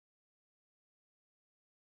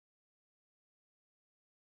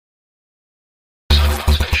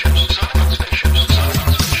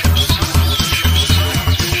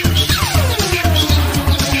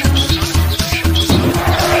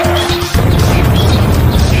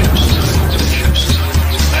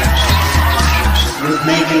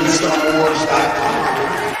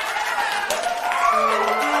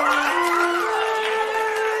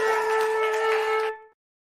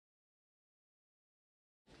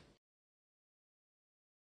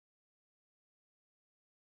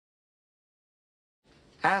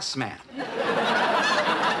Ass Man.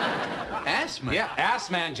 Ass Man? Yeah,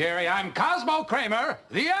 Ass Man, Jerry. I'm Cosmo Kramer,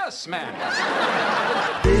 the Ass Man.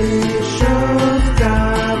 Bishop's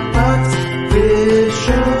got bucks.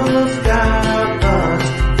 Bishop's got bucks.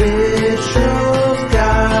 Bishop's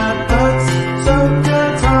got bucks. So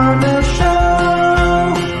good on the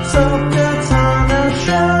show. So good on the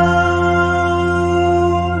show.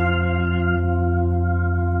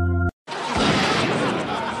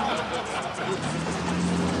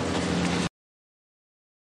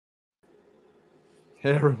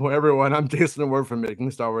 Hey everyone, I'm Jason Ward from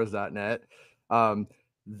MakingStarWars.net.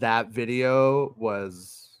 That video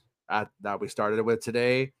was that we started with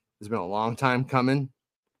today. It's been a long time coming.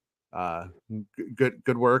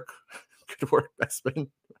 Good work, good work, Bestman,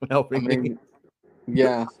 helping me.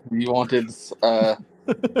 Yeah, you wanted. You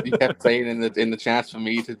kept saying in the chats for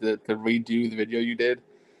me to redo the video you did.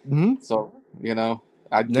 Mm-hmm. So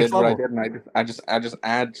I Next did what I level. did, and I just add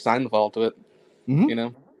Seinfeld to it.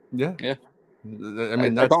 Mm-hmm. Yeah. I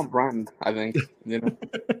mean, it's on brand, I think.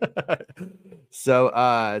 So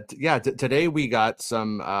today we got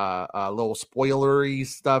some little spoilery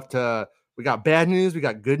stuff. We got bad news, we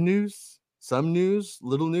got good news, some news,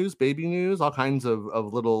 little news, baby news, all kinds of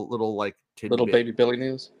little like tidbit. Little baby Billy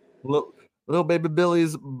news, little baby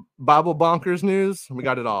Billy's Bible bonkers news. We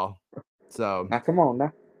got it all. So come on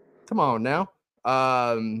now.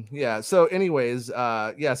 Yeah, so anyways,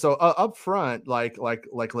 so up front, like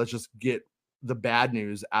let's just get the bad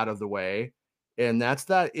news out of the way, and that's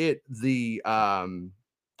that the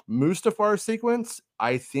Mustafar sequence,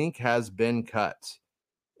 I think, has been cut.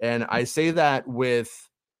 And I say that with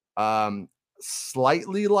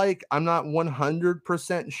slightly, like, I'm not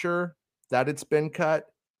 100% sure that it's been cut,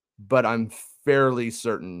 but I'm fairly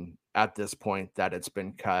certain at this point that it's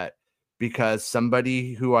been cut, because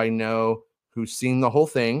somebody who I know who's seen the whole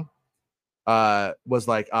thing was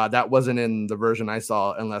like, that wasn't in the version I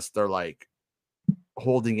saw, unless they're like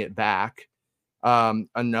holding it back.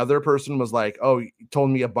 Another person was like, oh, he told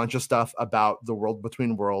me a bunch of stuff about the World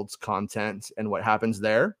Between Worlds content and what happens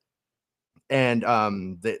there, and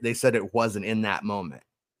they said it wasn't in that moment.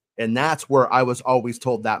 And that's where I was always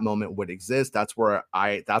told that moment would exist. That's why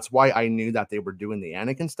I knew that they were doing the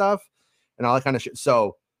Anakin stuff and all that kind of shit.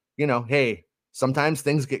 So, hey, sometimes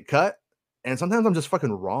things get cut, and sometimes I'm just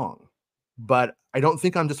fucking wrong. But I don't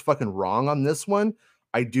think I'm just fucking wrong on this one.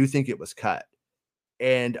 I do think it was cut.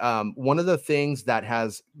 And one of the things that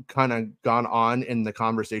has kind of gone on in the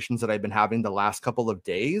conversations that I've been having the last couple of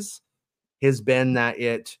days has been that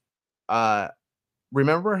it,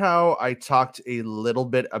 remember how I talked a little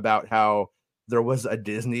bit about how there was a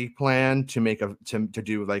Disney plan to make to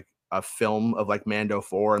do like a film of like Mando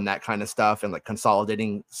 4 and that kind of stuff, and like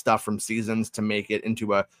consolidating stuff from seasons to make it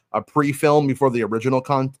into a pre-film before the original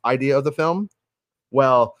idea of the film?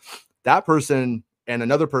 Well, that person and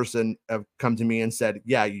another person have come to me and said,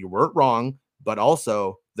 yeah, you weren't wrong, but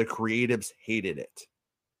also the creatives hated it.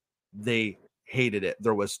 They hated it.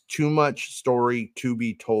 There was too much story to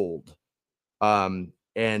be told. And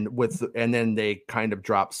then they kind of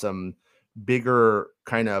dropped some bigger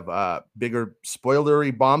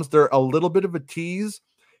spoilery bombs. They're a little bit of a tease,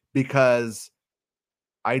 because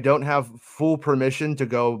I don't have full permission to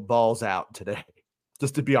go balls out today,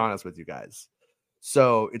 just to be honest with you guys.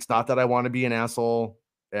 So it's not that I want to be an asshole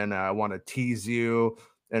and I want to tease you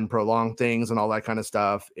and prolong things and all that kind of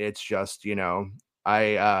stuff. It's just, the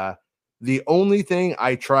only thing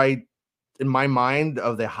I tried in my mind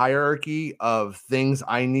of the hierarchy of things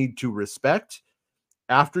I need to respect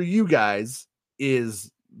after you guys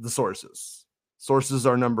is the sources. Sources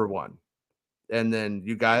are number one, and then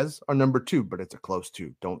you guys are number two, but it's a close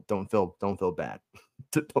two. Don't feel bad.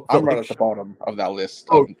 I'm right at the bottom of that list.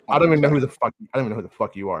 Oh, I don't even know who the fuck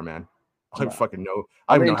you are, man. I don't fucking know.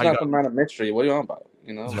 I don't know how you got man of mystery. What are you on about?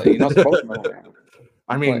 You're not supposed to know that.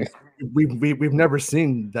 I mean, we've never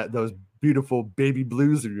seen those beautiful baby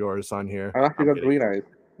blues of yours on here. I actually got green eyes.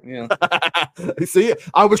 Yeah. See,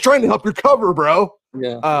 I was trying to help your cover, bro.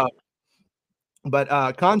 Yeah. But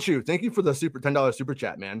Conchu, thank you for the $10 super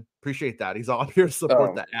chat, man. Appreciate that. He's all here to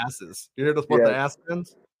support the asses. You're here to support the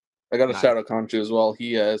assmen? I got a shout out Conchu as well.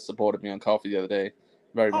 He supported me on coffee the other day.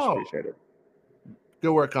 Very much appreciated.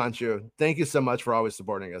 Good work, Conchu. Thank you so much for always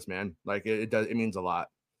supporting us, man. Like it means a lot.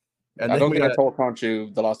 And I don't think I told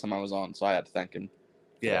Conchu the last time I was on, so I had to thank him.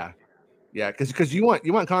 Yeah. Yeah, because you want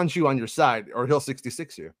Khonshu on your side, or he'll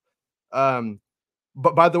 66 you.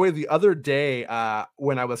 But by the way, the other day,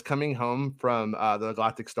 when I was coming home from the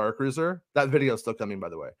Galactic Star Cruiser, that video is still coming, by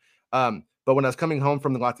the way. But when I was coming home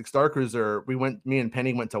from the Galactic Star Cruiser, me and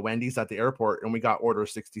Penny went to Wendy's at the airport, and we got order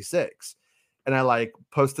 66. and I like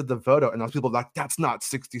posted the photo, and those people like, that's not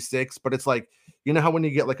 66, but it's like, you know how when you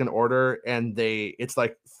get like an order and it's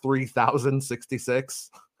like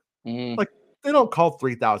 3066, Mm, like they don't call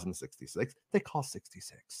 3066, they call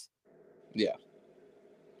 66. yeah.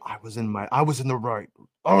 I was in the right. I was in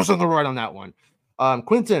the right on that one.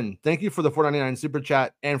 Quentin, thank you for the $4.99 super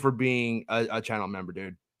chat and for being a channel member,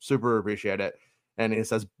 dude. Super appreciate it. And it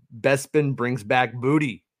says Bespin brings back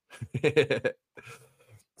booty. I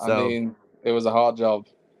So mean, it was a hard job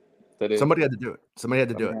to do. somebody had to do it. Somebody had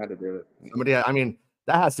to do it. Had to do it. I mean,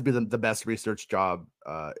 that has to be the best research job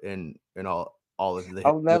in all of the.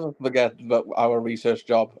 I'll never forget our research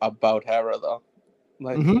job about Hera, though.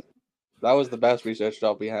 Like that was the best research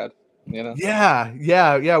job we had. You know?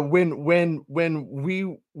 Yeah. When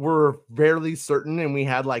we were fairly certain and we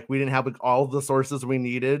didn't have like all the sources we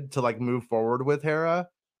needed to like move forward with Hera.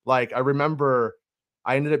 Like I remember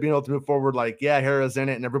I ended up being able to move forward, like, yeah, Hera's in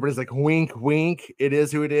it, and everybody's like, wink, wink, it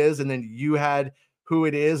is who it is, and then you had who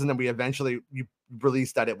it is, and then you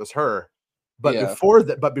released that it was her. But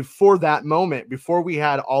before that moment, before we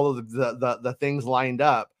had all of the things lined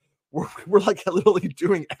up, we're like literally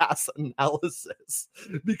doing ass analysis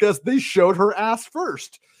because they showed her ass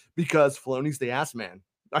first, because Filoni's the ass man.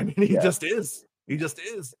 I mean, he just is. He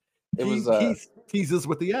teases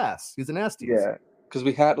with the ass. He's an ass tease. Yeah, because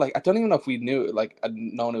we had like, I don't even know if we knew, like,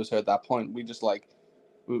 no one was her at that point. We just like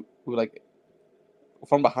we like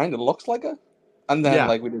from behind it looks like her, and then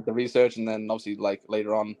like we did the research, and then obviously like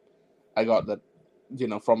later on I got that, you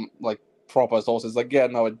know, from like proper sources, like, yeah,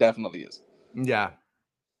 no, it definitely is. Yeah.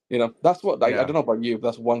 You know, that's what I don't know about you, but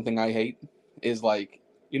that's one thing I hate is, like,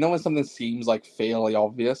 you know, when something seems like fairly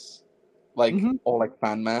obvious, like or like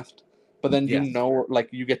fan mathed, but then you know, like,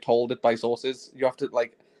 you get told it by sources, you have to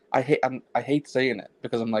like, I hate saying it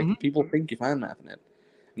because I'm like, people think you're fan mathing it,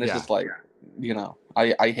 and it's just like, you know,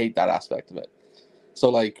 I hate that aspect of it. So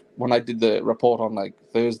like when I did the report on like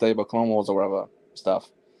Thursday about Clone Wars or whatever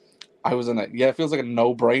stuff, I was in it. Yeah, it feels like a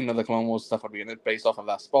no-brainer the Clone Wars stuff would be in it based off of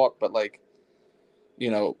that spot, but like, you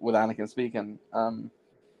know, with Anakin speaking,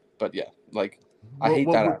 but yeah, like I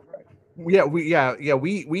hate that aspect.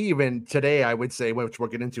 We even today, I would say, which we'll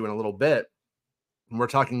get into in a little bit, when we're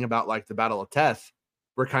talking about like the Battle of Teth,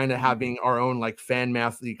 we're kind of having our own like fan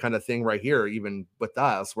mathy kind of thing right here, even with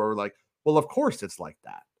us, where we're like, well, of course it's like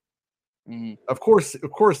that. Of course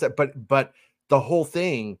that, but the whole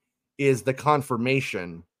thing is the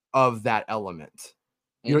confirmation of that element.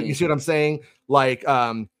 You know, you see what I'm saying? Like,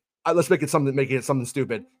 let's make it something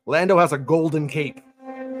stupid. Lando has a golden cape.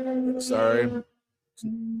 Sorry,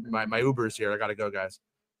 my Uber's here. I gotta go, guys.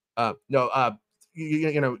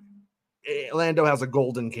 You know, Lando has a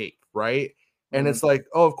golden cape, right? And it's like,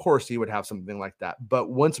 oh, of course he would have something like that. But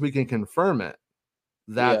once we can confirm it,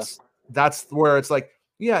 that's where it's like,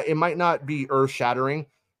 yeah, it might not be earth shattering,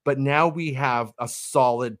 but now we have a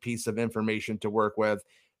solid piece of information to work with.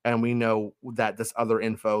 And we know that this other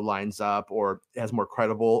info lines up or has more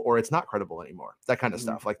credible, or it's not credible anymore, that kind of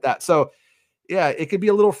stuff like that. So yeah, it could be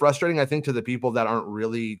a little frustrating, I think, to the people that aren't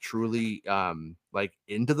really truly like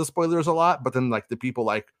into the spoilers a lot, but then like the people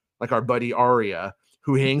like our buddy Arya,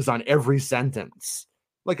 who hangs on every sentence,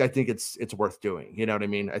 like, I think it's worth doing. You know what I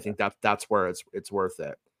mean? I think that's where it's worth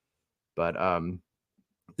it. But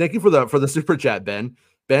thank you for the super chat, Ben.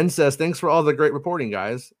 Ben says, thanks for all the great reporting,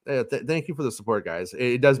 guys. Thank you for the support, guys.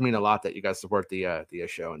 It does mean a lot that you guys support the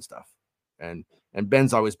show and stuff. And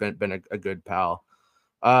Ben's always been a good pal.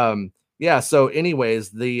 Yeah. So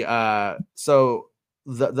anyways, the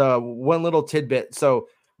one little tidbit. So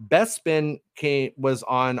Bespin was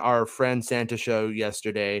on our friend Santa show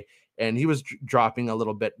yesterday, and he was dropping a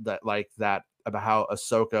little bit that about how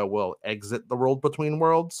Ahsoka will exit the world between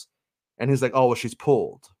worlds. And he's like, oh, well, she's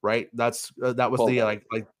pulled, right? That was pulled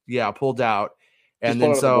out. Pulled out. And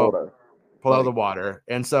then pulled out of the water.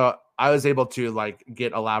 And so I was able to like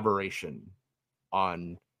get elaboration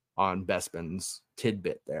on Bespin's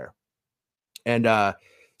tidbit there. And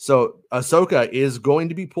so Ahsoka is going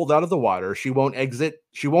to be pulled out of the water. She won't exit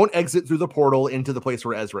through the portal into the place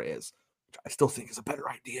where Ezra is, which I still think is a better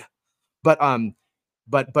idea. But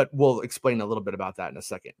we'll explain a little bit about that in a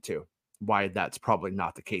second too, why that's probably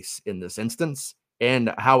not the case in this instance,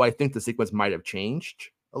 and how I think the sequence might have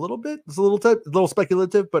changed a little bit. It's a little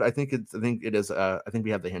speculative, but I think it is. I think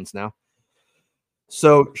we have the hints now.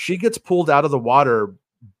 So she gets pulled out of the water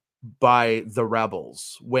by the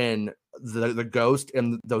rebels when the ghost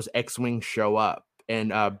and those X-Wings show up,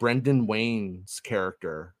 and Brendan Wayne's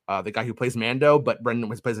character, the guy who plays Mando, but Brendan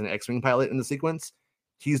plays an X-Wing pilot in the sequence.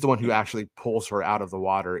 He's the one who actually pulls her out of the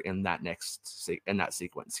water in that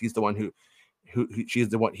sequence. He's the one who she's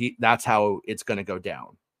the one. That's how it's going to go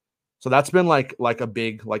down. So that's been like a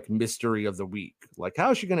big like mystery of the week. Like,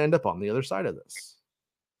 how is she going to end up on the other side of this?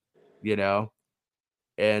 You know?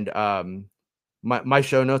 And my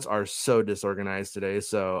show notes are so disorganized today,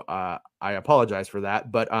 so I apologize for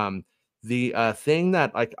that. But the thing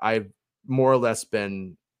that like I've more or less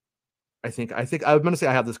been, I think I'm gonna say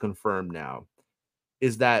I have this confirmed now,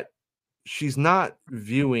 is that she's not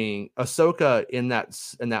viewing Ahsoka in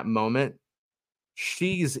that moment.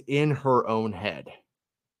 She's in her own head.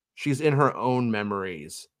 She's in her own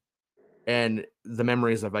memories, and the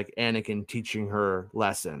memories of like Anakin teaching her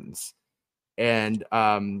lessons. And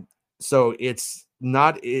so it's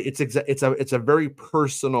a very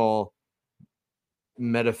personal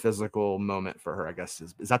metaphysical moment for her, I guess.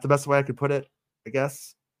 Is that the best way I could put it? I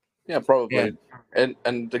guess. Yeah, probably. And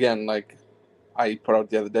again, like I put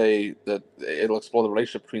out the other day, that it'll explore the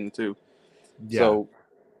relationship between the two. Yeah. So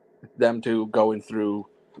them two going through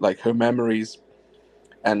like her memories,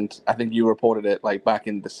 and I think you reported it like back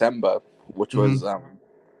in December, which was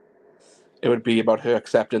it would be about her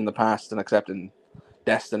accepting the past and accepting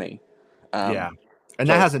destiny. Yeah. And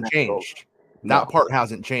so that it's hasn't natural. changed. No. That part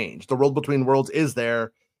hasn't changed. The world between worlds is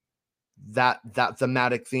there. That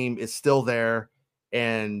thematic theme is still there.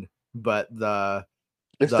 But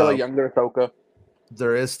It's still a younger Ahsoka.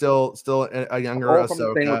 There is still a younger all from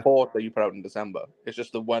the same Ahsoka. report that you put out in December. It's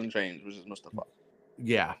just the one change, which is Mustafar.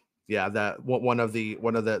 Yeah, that one of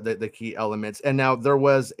the key elements. And now there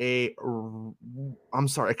was I'm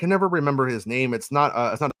sorry, I can never remember his name. It's not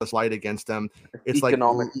a slight against him. It's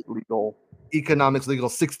Economics Legal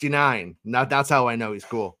 69. Now that's how I know he's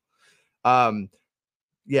cool.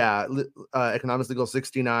 Economics Legal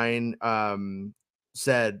 69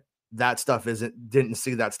 said that stuff didn't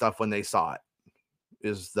see that stuff when they saw it.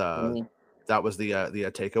 That was the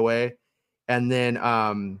takeaway. And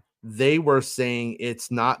then they were saying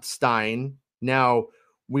it's not Stein. Now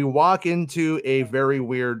we walk into a very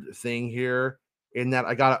weird thing here, in that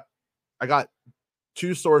I got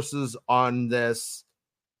two sources on this.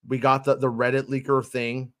 We got the Reddit leaker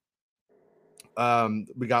thing.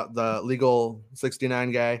 We got the Legal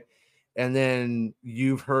 69 guy, and then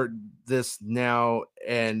you've heard this now,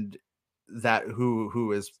 and that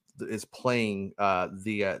who is playing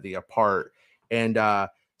the part. And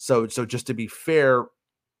so just to be fair,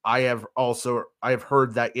 I have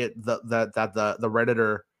heard that the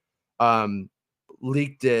Redditor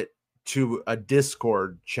leaked it to a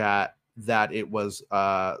Discord chat, that it was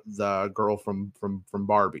the girl from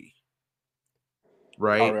Barbie,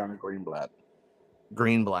 right? Ariana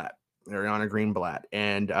Greenblatt.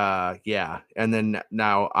 And and then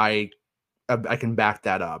now I can back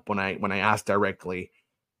that up when I asked directly.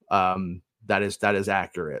 That is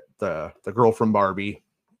accurate. The girl from Barbie,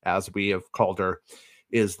 as we have called her,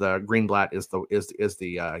 is the Greenblatt, is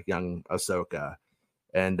the young Ahsoka.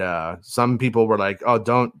 And some people were like, "Oh,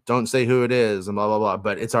 don't say who it is," and blah blah blah.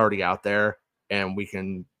 But it's already out there, and we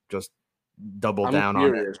can just double down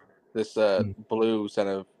on it. This Blue sent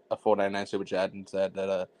a 499 super chat and said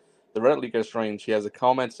that the Reddit leaker is strange. She has a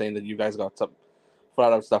comment saying that you guys got some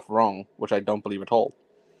flat out stuff wrong, which I don't believe at all.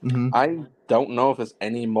 I don't know if there's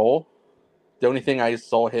any more. The only thing I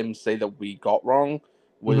saw him say that we got wrong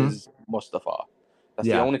was Mustafar. That's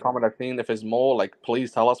the only comment I've seen. If there's more, like,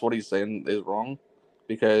 please tell us what he's saying is wrong,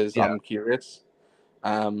 because I'm curious.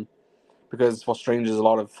 Because what's strange is a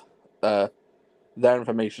lot of their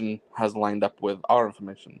information has lined up with our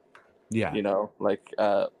information. Yeah. You know, like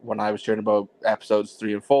when I was sharing about episodes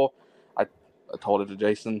 3 and 4, I told it to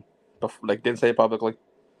Jason, but like didn't say it publicly.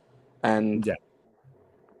 And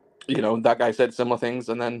you know, that guy said similar things,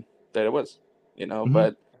 and then there it was. You know,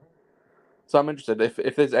 but so I'm interested.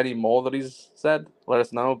 If there's any more that he's said, let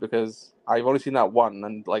us know, because I've only seen that one,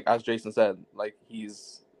 and like as Jason said, like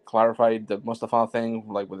he's clarified the Mustafar thing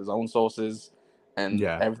like with his own sources, and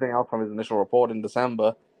everything else from his initial report in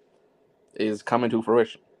December is coming to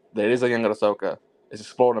fruition. There is a younger Ahsoka. It's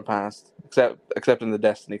exploring the past, accepting the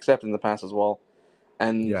destiny, accepting the past as well,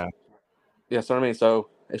 and so what I mean. So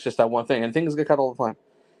it's just that one thing, and things get cut all the time.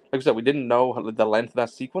 Like we said, we didn't know the length of that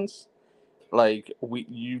sequence. Like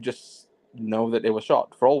you just know that it was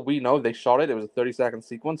shot. For all we know, they shot it. It was a 30-second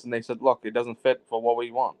sequence, and they said, "Look, it doesn't fit for what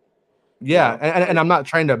we want." Yeah, you know? and I'm not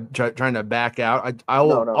trying to back out.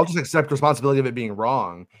 I'll just accept responsibility of it being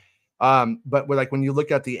wrong. But like when you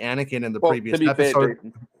look at the Anakin in the previous episode,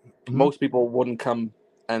 fair, most people wouldn't come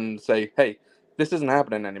and say, "Hey, this isn't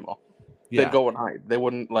happening anymore." They'd go and hide. They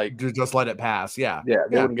wouldn't like just let it pass. Yeah, they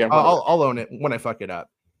wouldn't get. I'll own it when I fuck it up.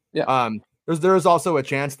 Yeah. There's also a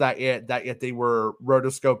chance that they were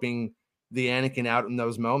rotoscoping the Anakin out in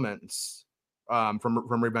those moments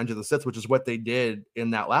from Revenge of the Sith, which is what they did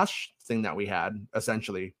in that last thing that we had,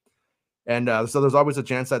 essentially. And so there's always a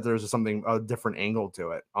chance that there's a different angle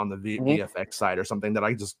to it on the VFX side or something that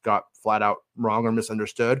I just got flat out wrong or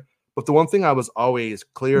misunderstood. But the one thing I was always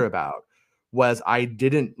clear about was I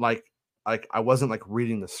didn't I wasn't like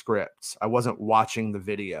reading the scripts. I wasn't watching the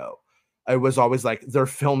video. I was always like, they're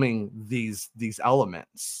filming these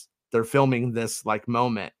elements. They're filming this like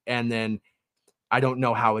moment. And then I don't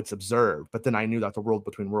know how it's observed, but then I knew that the World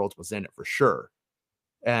Between Worlds was in it for sure.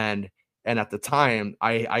 And at the time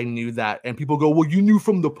I knew that, and people go, well, you knew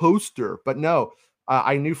from the poster, but no,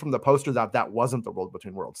 I knew from the poster that wasn't the World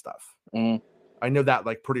Between Worlds stuff. I knew that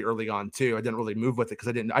like pretty early on too. I didn't really move with it because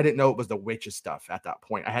I didn't know it was the witches stuff at that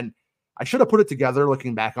point. I should have put it together.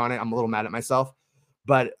 Looking back on it, I'm a little mad at myself,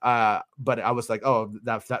 but I was like, oh,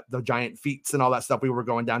 that the giant feats and all that stuff we were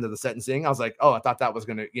going down to the set and seeing. I was like, oh, I thought that was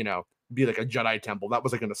gonna be like a Jedi temple. That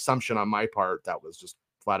was like an assumption on my part that was just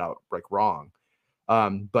flat out like wrong.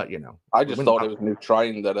 But I just thought it was a new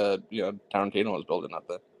shrine that Tarantino was building up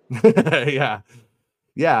there.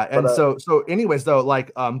 yeah. And so anyways though,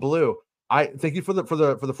 like Blue, I thank you for the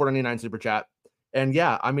 499 super chat. And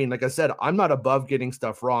yeah, I mean, like I said, I'm not above getting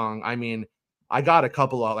stuff wrong. I mean, I got a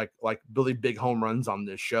couple of like really big home runs on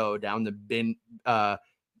this show down the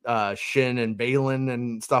Shin and Balin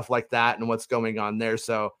and stuff like that and what's going on there.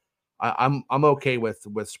 So I'm okay with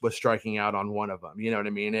striking out on one of them. You know what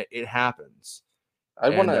I mean? It happens. I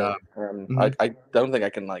want to. I don't think I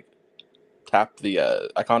can like tap the.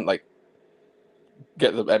 I can't like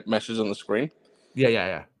get the message on the screen.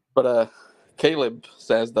 Yeah. But Caleb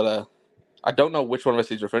says that I don't know which one of us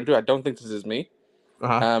he's referring to. I don't think this is me.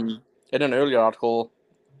 In an earlier article,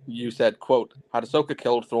 you said, "quote Had Ahsoka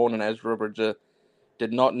killed Thrawn and Ezra Bridger,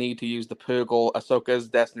 did not need to use the Purgle. Ahsoka's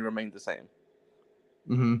destiny remained the same."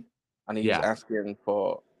 And he's asking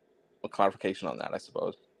for a clarification on that, I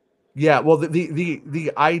suppose. Yeah, well,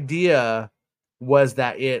 the idea was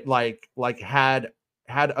that it like had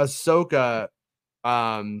Ahsoka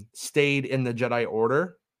stayed in the Jedi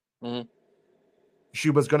Order, she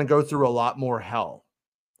was going to go through a lot more hell,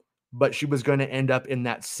 but she was going to end up in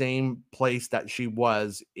that same place that she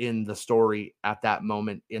was in the story at that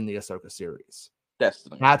moment in the Ahsoka series.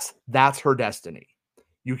 Destiny. That's her destiny.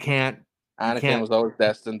 Anakin was always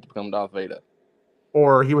destined to become Darth Vader.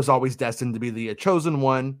 Or he was always destined to be the chosen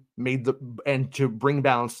one, and to bring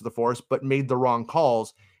balance to the Force, but made the wrong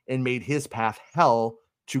calls and made his path hell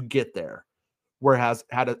to get there. Whereas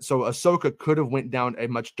so Ahsoka could have went down a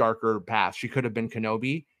much darker path. She could have been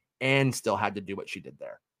Kenobi and still had to do what she did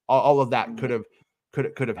there. All of that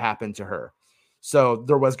could have happened to her. So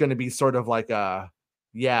there was going to be sort of like the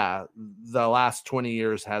last 20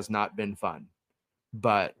 years has not been fun,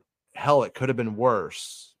 but hell, it could have been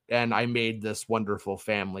worse. And I made this wonderful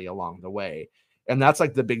family along the way. And that's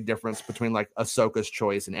like the big difference between like Ahsoka's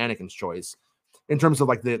choice and Anakin's choice in terms of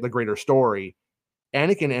like the greater story.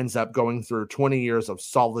 Anakin ends up going through 20 years of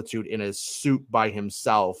solitude in his suit by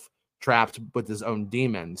himself, trapped with his own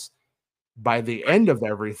demons. By the end of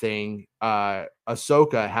everything,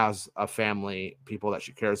 Ahsoka has a family, people that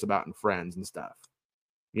she cares about, and friends and stuff.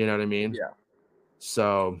 You know what I mean? Yeah.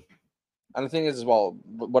 So... And the thing is, as well,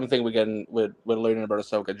 one thing we're learning about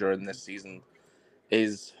Ahsoka during this season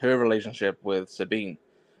is her relationship with Sabine.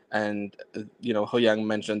 And, Huyang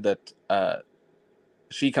mentioned that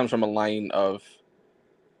she comes from a line of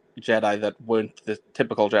Jedi that weren't the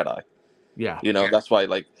typical Jedi. Yeah. That's why,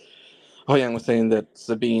 like, Huyang was saying that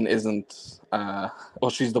Sabine isn't,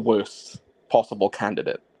 she's the worst possible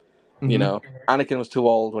candidate. Anakin was too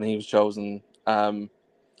old when he was chosen. And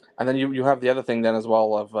then you have the other thing then as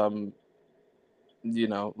well of...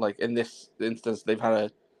 like in this instance,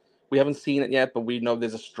 we haven't seen it yet, but we know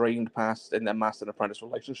there's a strained past in their master and apprentice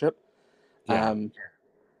relationship.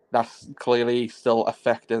 That's clearly still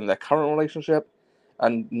affecting their current relationship,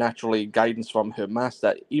 and naturally guidance from her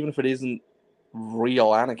master, even if it isn't real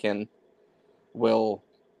Anakin, will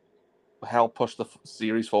help push the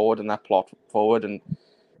series forward and that plot forward, and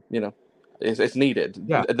it's needed.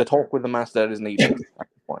 The talk with the master is needed at this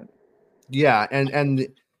point.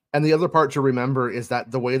 And the other part to remember is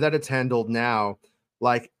that the way that it's handled now,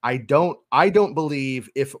 like I don't believe,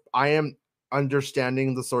 if I am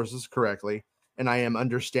understanding the sources correctly, and if I'm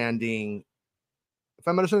understanding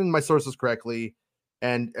my sources correctly,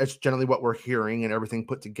 and it's generally what we're hearing and everything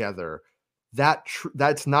put together,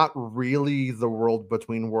 that's not really the World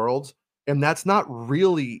Between Worlds, and that's not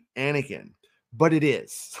really Anakin, but it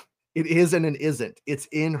is and it isn't. It's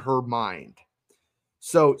in her mind.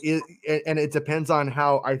 So it depends on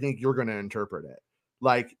how I think you're going to interpret it.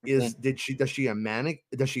 Like, does she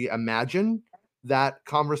imagine that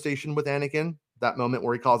conversation with Anakin, that moment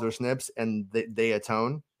where he calls her Snips and they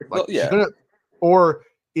atone? Like, well, yeah.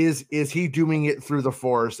 is he doing it through the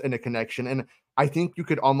Force and a connection? And I think you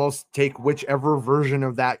could almost take whichever version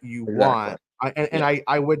of that you want.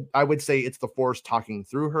 I would say it's the Force talking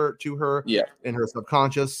through her to her in her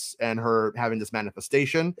subconscious and her having this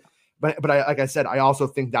manifestation. But like I said, I also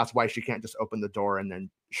think that's why she can't just open the door and then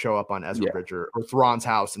show up on Ezra Bridger or Thrawn's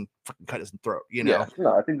house and fucking cut his throat. You know? Yeah,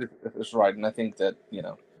 no, I think that's right, and I think that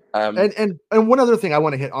and one other thing I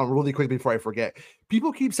want to hit on really quick before I forget.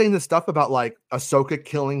 People keep saying this stuff about like Ahsoka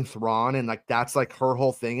killing Thrawn and like that's like her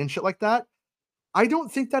whole thing and shit like that. I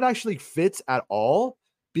don't think that actually fits at all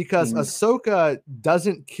because Ahsoka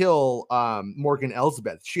doesn't kill Morgan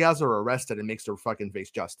Elsbeth. She has her arrested and makes her fucking face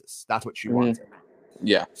justice. That's what she wanted.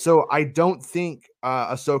 Yeah. So I don't think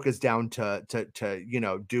Ahsoka's down to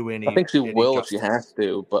do any. I think she will if she has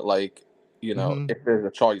to, but like if there's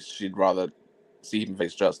a choice, she'd rather see him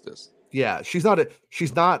face justice. Yeah, she's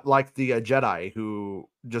not like the Jedi who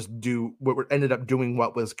just ended up doing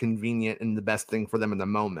what was convenient and the best thing for them in the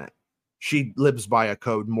moment. She lives by a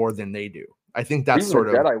code more than they do. I think that's even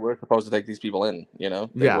sort the of Jedi were supposed to take these people in. They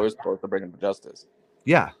were supposed to bring them to justice.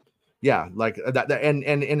 Yeah, like that, and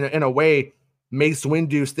in a way, Mace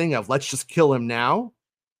Windu's thing of let's just kill him now.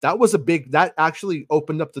 That actually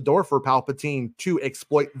opened up the door for Palpatine to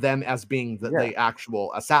exploit them as being the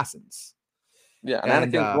actual assassins. Yeah,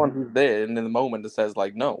 and Anakin's the one who's there, and in the moment it says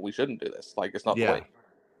like, "No, we shouldn't do this. Like, it's not the way."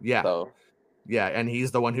 Yeah, so and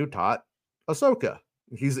he's the one who taught Ahsoka.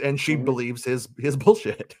 She believes his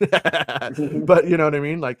bullshit. But you know what I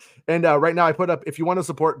mean? Like, and right now I put up, if you want to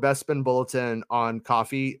support Bespin Bulletin on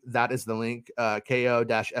Coffee, that is the link,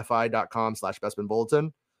 ko-fi.com/Bespin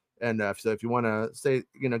Bulletin. And so if you want to say,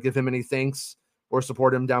 give him any thanks or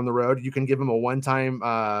support him down the road, you can give him a one-time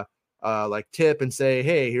like tip and say,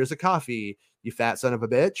 hey, here's a coffee, you fat son of a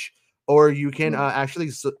bitch. Or you can actually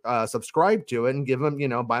subscribe to it and give them,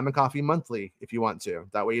 buy them a coffee monthly if you want to.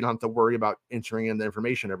 That way you don't have to worry about entering in the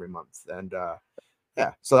information every month. And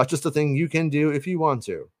so that's just a thing you can do if you want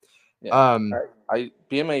to. Yeah.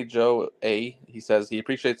 BMA Joe A, he says he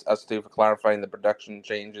appreciates us too for clarifying the production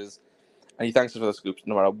changes, and he thanks us for the scoops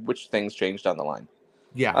no matter which things change down the line.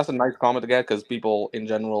 Yeah, that's a nice comment to get, because people in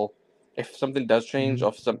general, if something does change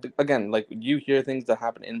or something, again, like you hear things that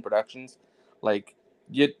happen in productions, like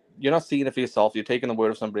you're not seeing it for yourself, you're taking the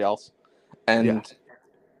word of somebody else, and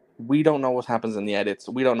we don't know what happens in the edits,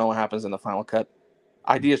 we don't know what happens in the final cut.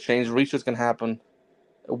 Ideas change, research can happen.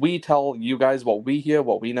 We tell you guys what we hear,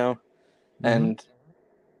 what we know, and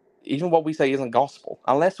even what we say isn't gospel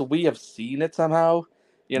unless we have seen it somehow.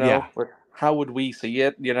 How would we see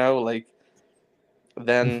it? Like,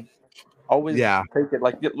 then always take it.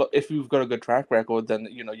 Like, look, if you've got a good track record, then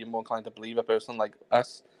you're more inclined to believe a person like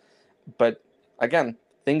us. But again,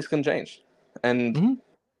 things can change, and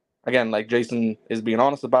again, like Jason is being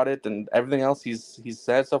honest about it, and everything else he's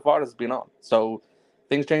said so far has been on. So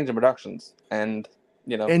things change in productions, and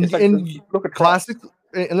it's like, look at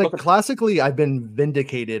classically, I've been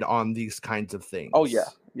vindicated on these kinds of things. Oh yeah.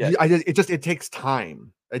 It takes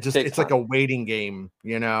time. It's like a waiting game,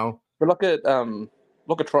 But look at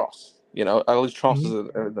Tross. At least Tross is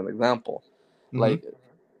an example. Like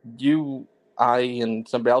I and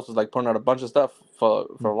somebody else was like putting out a bunch of stuff for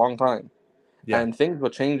a long time, and things were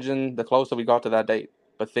changing the closer we got to that date.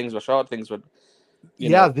 But things were short. Things were,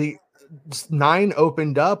 the 9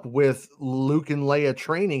 opened up with Luke and Leia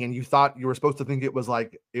training, and you thought you were supposed to think it was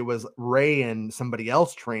Rey and somebody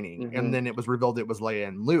else training, and then it was revealed it was Leia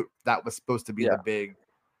and Luke. That was supposed to be the big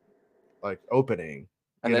opening.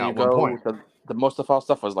 And then you go to the Mustafar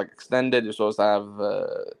stuff was like extended. You're supposed to have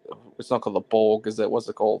it's not called the Borg, is it? What's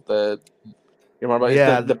it called? You remember?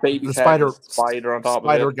 Yeah, the baby the spider on top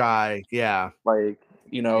spider of it. guy. Yeah, like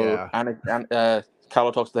and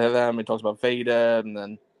Kylo talks to them. He talks about Vader, and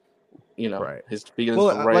then his feelings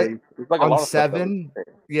for Rey. Like on 7,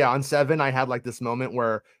 on 7, I had like this moment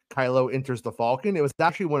where Kylo enters the Falcon. It was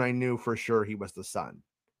actually when I knew for sure he was the son.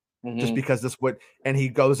 Just because and he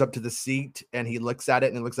goes up to the seat and he looks at it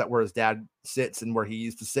and he looks at where his dad sits and where he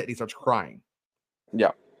used to sit, and he starts crying.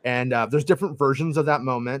 Yeah. And there's different versions of that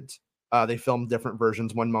moment. They filmed different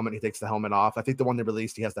versions. One moment he takes the helmet off. I think the one they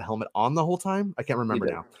released, he has the helmet on the whole time. I can't remember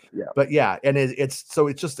now. Yeah. But and it's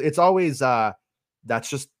always that's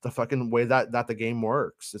just the fucking way that the game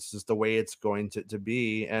works. It's just the way it's going to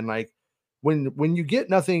be. And like when you get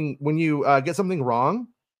nothing, when you get something wrong,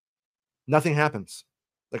 nothing happens.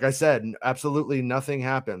 Like I said, absolutely nothing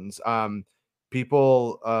happens.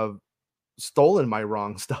 People have stolen my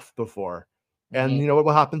wrong stuff before. And you know what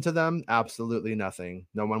will happen to them? Absolutely nothing.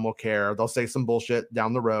 No one will care. They'll say some bullshit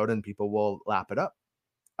down the road and people will lap it up.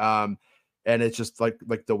 And it's just like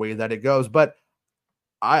the way that it goes. But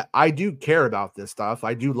I do care about this stuff.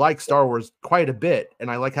 I do like Star Wars quite a bit,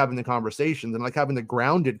 and I like having the conversations and I like having the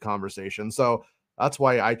grounded conversation. So that's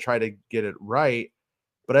why I try to get it right.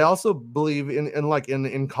 But I also believe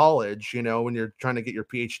in college, when you're trying to get your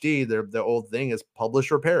PhD, the old thing is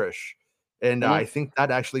publish or perish. And I think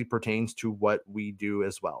that actually pertains to what we do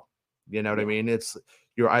as well. You know what I mean? It's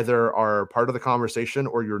you're either are part of the conversation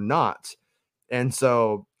or you're not. And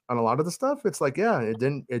so on a lot of the stuff, it's like, yeah,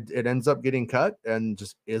 it ends up getting cut and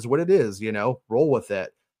just is what it is, roll with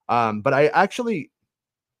it. But I actually,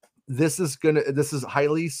 this is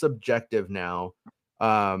highly subjective now,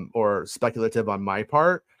 or speculative on my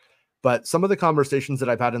part. But some of the conversations that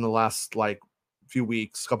I've had in the last few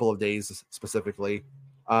weeks, couple of days specifically,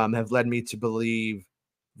 have led me to believe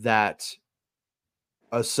that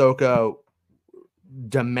Ahsoka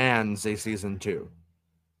demands a season 2.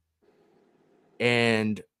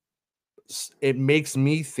 And it makes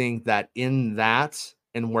me think that in that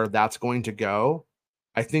and where that's going to go,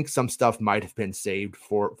 I think some stuff might have been saved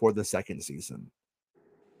for the second season.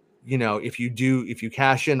 If you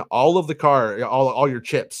cash in all of all your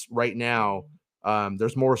chips right now,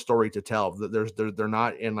 there's more story to tell. They're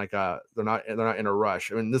not in they're not in a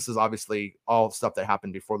rush. I mean, this is obviously all stuff that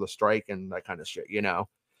happened before the strike and that kind of shit,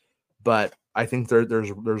 but I think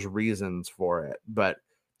there's reasons for it. But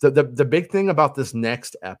the big thing about this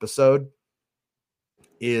next episode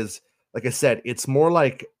is, like I said, it's more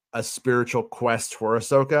like a spiritual quest for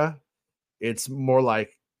Ahsoka. It's more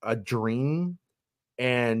like a dream.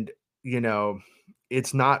 And,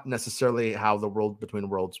 it's not necessarily how the world between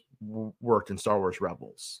worlds worked in Star Wars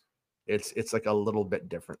Rebels. It's like a little bit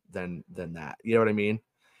different than that. You know what I mean?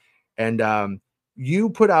 And you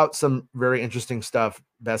put out some very interesting stuff,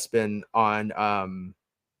 Bespin, on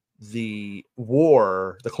the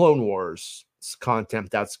Clone Wars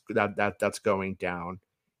content that's going down.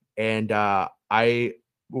 And I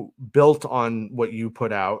built on what you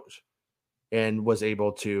put out and was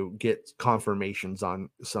able to get confirmations on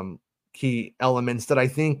some key elements that I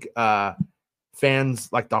think fans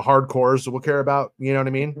like the hardcores will care about. You know what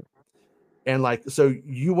I mean? And so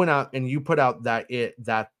you went out and you put out that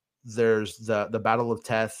there's the Battle of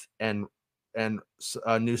Teth and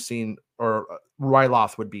a new scene, or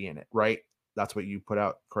Ryloth would be in it, right? That's what you put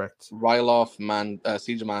out, correct? Ryloth,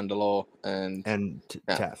 Siege of Mandalore, and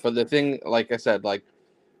Teth. But the thing, like I said,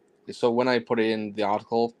 so when I put it in the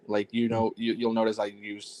article, you'll notice I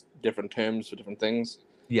use different terms for different things.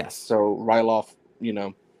 Yes. So Ryloth,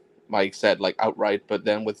 Mike said outright, but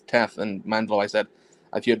then with Teth and Mandalore, I said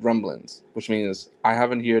I've heard rumblings, which means I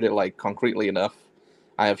haven't heard it concretely enough.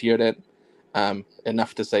 I have heard it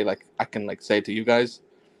enough to say I can say to you guys.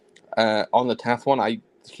 On the Teth one, I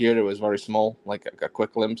heard it was very small, a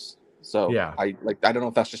quick glimpse. So yeah, I don't know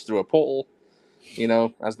if that's just through a portal,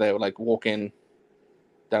 as they were walking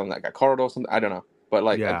down a corridor or something. I don't know, but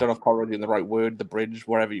I don't know if corridor is the right word, the bridge,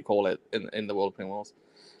 wherever you call it in the world between worlds.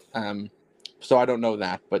 So I don't know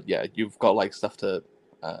that, but yeah, you've got stuff to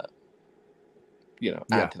add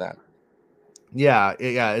to that. Yeah,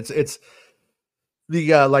 it's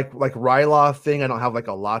the like Ryloth thing. I don't have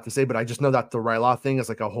a lot to say, but I just know that the Ryloth thing is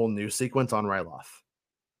a whole new sequence on Ryloth.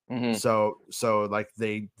 Mm-hmm. So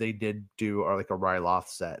they did do a Ryloth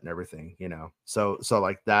set and everything, So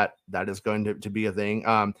that is going to be a thing.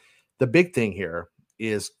 The big thing here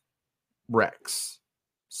is Rex,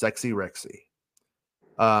 sexy Rexy.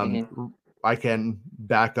 I can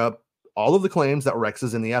back up all of the claims that Rex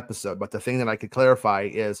is in the episode, but the thing that I could clarify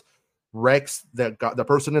is Rex, the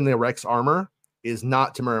person in the Rex armor, is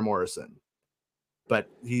not Tamara Morrison, but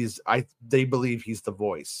they believe he's the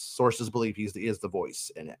voice. Sources believe he is the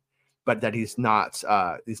voice in it, but that he's not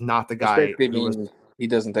the guy. He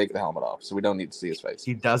doesn't take the helmet off, so we don't need to see his face.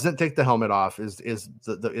 He doesn't take the helmet off is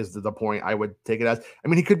the point I would take it as. I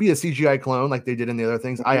mean, he could be a CGI clone like they did in the other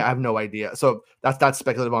things. I have no idea. So that's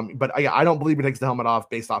speculative on me, but I don't believe he takes the helmet off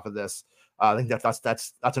based off of this. I think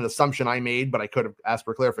that's an assumption I made, but I could have asked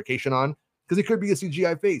for clarification on, because he could be a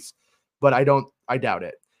CGI face, but I doubt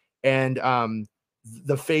it. And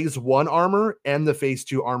the Phase 1 armor and the Phase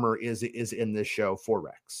 2 armor is in this show for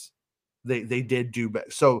Rex. They did do better.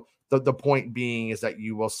 So the point being is that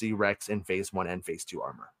you will see Rex in Phase 1 and Phase 2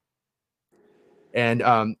 armor. And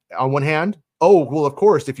on one hand, of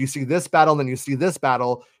course, if you see this battle and then you see this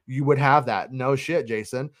battle, you would have that. No shit,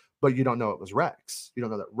 Jason. But you don't know it was Rex. You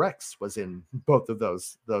don't know that Rex was in both of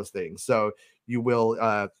those things. So you will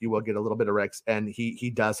get a little bit of Rex, and he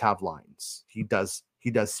does have lines. He does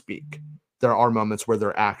speak. There are moments where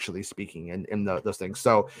they're actually speaking in those things.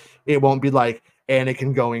 So it won't be like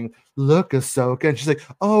Anakin going, look, Ahsoka. And she's like,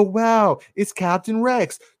 oh, wow, it's Captain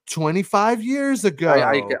Rex 25 years ago.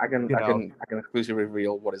 I can exclusively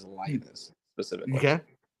reveal what his line is specifically. You can?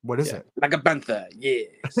 What is it? Like a panther. Yes,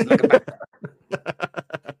 like a panther.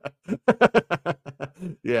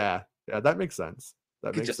 Yeah, that makes sense.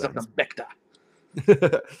 That Get makes yourself sense. a Becta.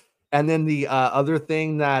 And then the other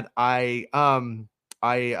thing that I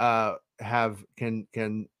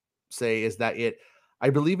can say is that I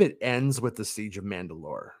believe it ends with the Siege of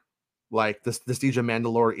Mandalore. Like the Siege of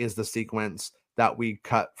Mandalore is the sequence that we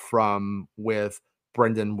cut from with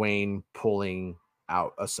Brendan Wayne pulling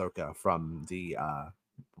out Ahsoka from the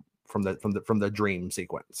dream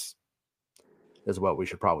sequence, is what we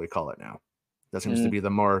should probably call it now. That seems to be the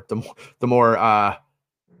more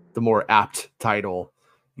apt title.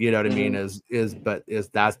 You know what I mean?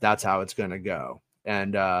 That's how it's gonna go.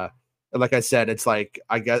 And like I said, it's like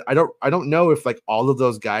I guess I don't know if like all of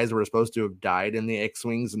those guys were supposed to have died in the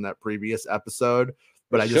X-Wings in that previous episode,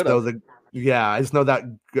 but I just know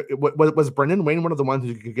that was Brendan Wayne one of the ones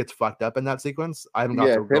who gets fucked up in that sequence. I haven't got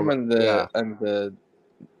to him and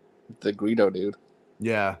the Greedo dude.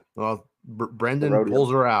 Yeah, well, Brendan pulls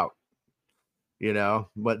her out, you know,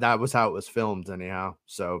 but that was how it was filmed anyhow.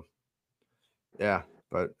 So yeah,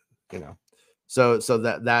 but you know, so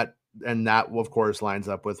that of course lines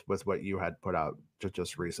up with what you had put out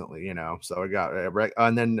just recently, you know. So I got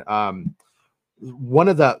and then one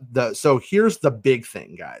of the so here's the big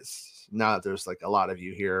thing, guys. Now that there's like a lot of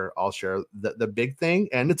you here, I'll share the big thing,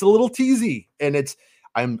 and it's a little teasy, and it's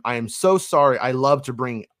I'm so sorry. I love to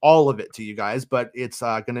bring all of it to you guys, but it's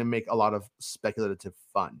going to make a lot of speculative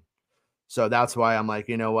fun. So that's why I'm like,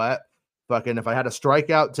 you know what? Fucking if I had a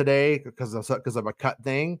strikeout today because of a cut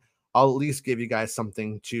thing, I'll at least give you guys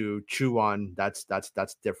something to chew on. That's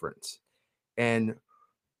different. And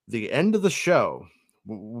the end of the show,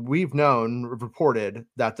 we've reported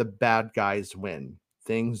that the bad guys win.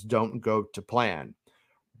 Things don't go to plan.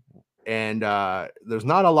 And there's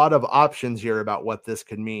not a lot of options here about what this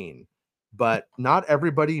could mean, but not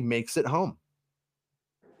everybody makes it home.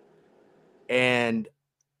 And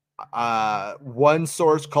one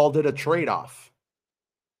source called it a trade-off.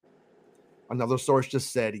 Another source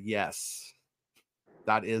just said, yes,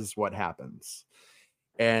 that is what happens.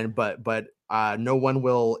 And but no one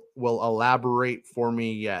will elaborate for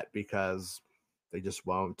me yet because they just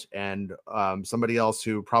won't. And somebody else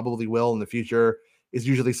who probably will in the future is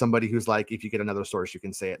usually somebody who's like, if you get another source, you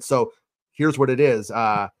can say it. So here's what it is.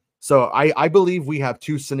 So I believe we have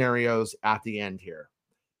two scenarios at the end here.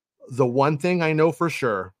 The one thing I know for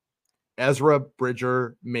sure, Ezra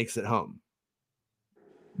Bridger makes it home.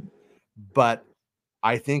 But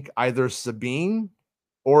I think either Sabine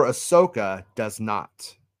or Ahsoka does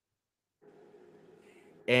not.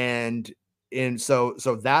 And so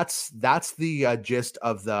that's the gist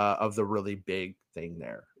of the really big thing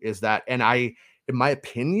there is that, and in my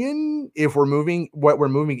opinion, if we're moving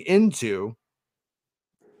into,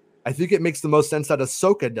 I think it makes the most sense that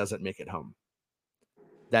Ahsoka doesn't make it home.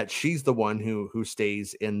 That she's the one who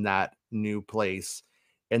stays in that new place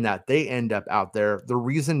and that they end up out there. The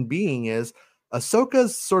reason being is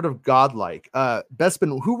Ahsoka's sort of godlike.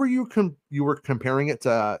 Bespin, who were you were comparing it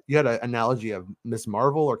to? You had an analogy of Miss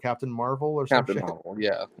Marvel or Captain Marvel or something. Captain Marvel,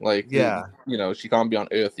 yeah. Like, yeah, you know, she can't be on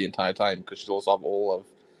Earth the entire time because she'll also have all of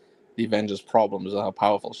the Avengers' problems of how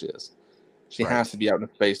powerful she is. She has to be out in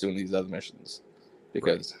space doing these other missions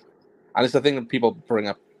because, and it's the thing that people bring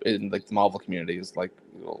up in like the Marvel community is like,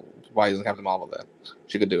 well, why isn't Captain Marvel there?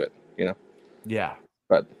 She could do it, you know. Yeah,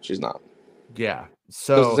 but she's not. Yeah.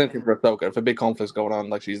 So it's the same thing for Ahsoka. If a big conflict's going on,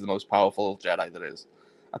 like she's the most powerful Jedi there is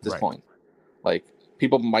at this point. Like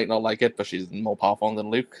people might not like it, but she's more powerful than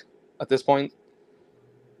Luke at this point.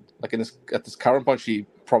 Like at this current point, she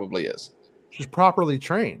probably is. She's properly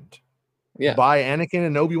trained. Yeah. By Anakin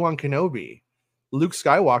and Obi-Wan Kenobi. Luke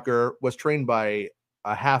Skywalker was trained by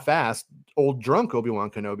a half-assed old drunk Obi-Wan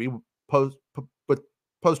Kenobi with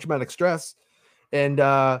post-traumatic stress, and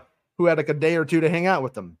who had like a day or two to hang out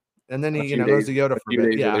with them. And then he, goes to Yoda for a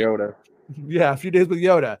bit. Yeah, a few days with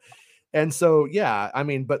Yoda. And so, yeah, I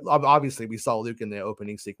mean, but obviously we saw Luke in the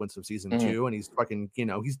opening sequence of season 2, and he's fucking,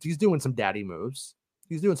 he's doing some daddy moves.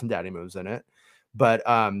 He's doing some daddy moves in it. But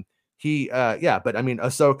but I mean,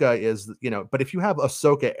 Ahsoka is, but if you have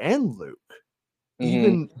Ahsoka and Luke,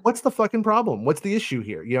 even what's the fucking problem? What's the issue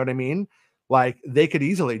here? You know what I mean? Like they could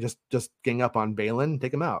easily just gang up on Balin,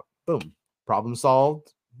 take him out. Boom. Problem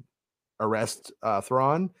solved. Arrest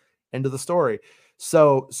Thrawn. End of the story.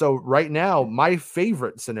 So right now, my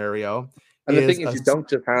favorite scenario. And the thing is, you don't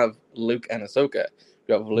just have Luke and Ahsoka.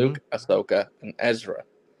 You have Luke, Ahsoka, and Ezra.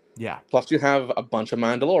 Yeah. Plus, you have a bunch of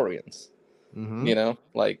Mandalorians. Mm-hmm. You know,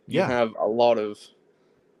 like you have a lot of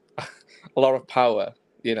power,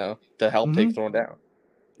 you know, to help take Thrawn down.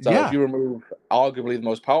 So if you remove arguably the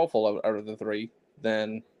most powerful out of the three,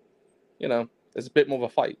 then you know it's a bit more of a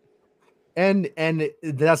fight. And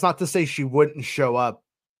that's not to say she wouldn't show up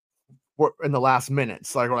in the last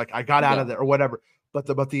minutes, like I got out of there or whatever. But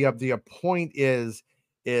the point is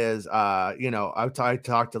you know, I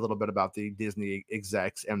talked a little bit about the Disney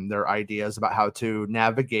execs and their ideas about how to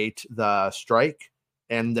navigate the strike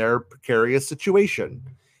and their precarious situation.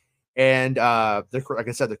 And like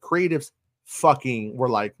I said, the creatives fucking were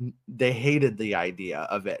like, they hated the idea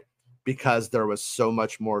of it because there was so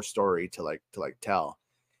much more story to tell.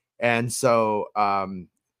 And so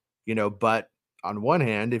you know, but on one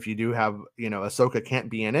hand, if you do have, you know, Ahsoka can't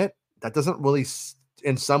be in it, that doesn't really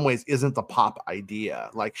in some ways isn't the pop idea.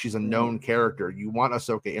 Like, she's a known character. You want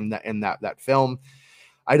Ahsoka in that film.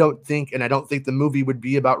 I don't think the movie would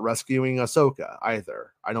be about rescuing Ahsoka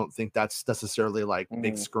either. I don't think that's necessarily like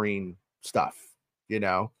big screen stuff, you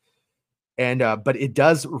know. And but it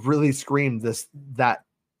does really scream that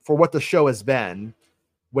for what the show has been,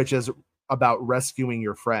 which is about rescuing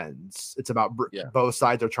your friends. It's about both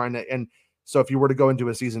sides are trying to. And so if you were to go into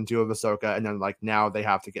a season 2 of Ahsoka and then like now they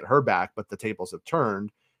have to get her back, but the tables have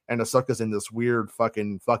turned and Ahsoka's in this weird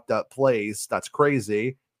fucking fucked up place that's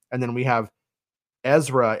crazy. And then we have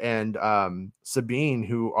Ezra and Sabine,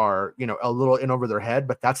 who are, you know, a little in over their head,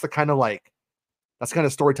 but that's the kind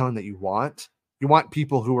of storytelling that you want. You want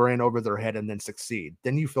people who are in over their head and then succeed.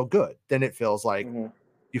 Then you feel good. Then it feels like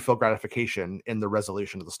you feel gratification in the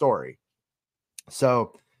resolution of the story.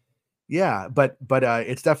 So yeah, but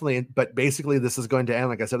it's definitely, but basically this is going to end,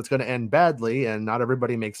 like I said, it's going to end badly and not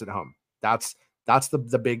everybody makes it home. That's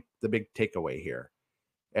the big takeaway here.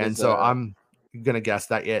 And so I'm going to guess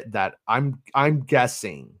that I'm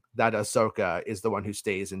guessing that Ahsoka is the one who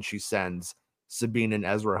stays and she sends Sabine and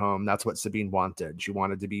Ezra home. That's what Sabine wanted. She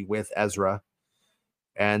wanted to be with Ezra.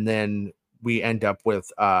 And then we end up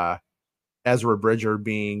with Ezra Bridger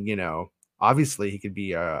being, you know, obviously he could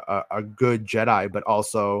be a good Jedi, but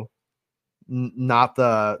also not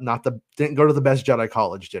the didn't go to the best Jedi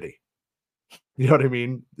college, did he? You know what I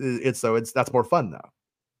mean? That's more fun though.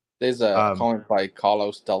 There's a comment by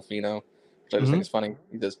Carlos Delfino, which I just think is funny.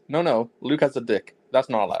 He says, "No, Luke has a dick. That's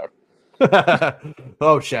not allowed."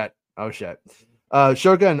 Oh shit.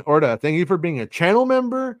 Shogun Orda, thank you for being a channel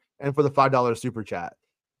member and for the $5 super chat.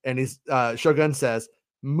 And he's Shogun says,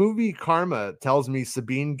 movie karma tells me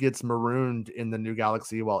Sabine gets marooned in the new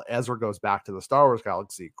galaxy while Ezra goes back to the Star Wars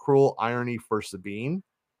galaxy. Cruel irony for Sabine.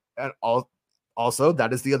 And also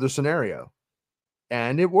that is the other scenario.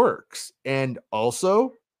 And it works. And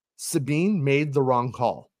also Sabine made the wrong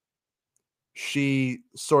call. She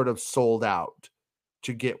sort of sold out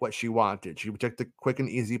to get what she wanted. She took the quick and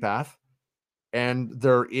easy path. And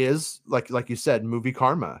there is, like you said, movie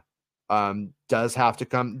karma does have to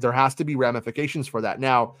come. There has to be ramifications for that.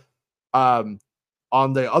 Now, on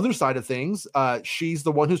the other side of things, she's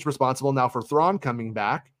the one who's responsible now for Thrawn coming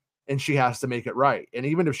back, and she has to make it right. And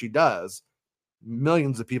even if she does,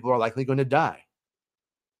 millions of people are likely going to die.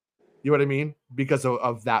 You know what I mean? Because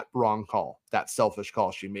of that wrong call, that selfish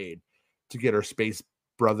call she made to get her space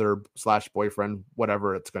brother / boyfriend,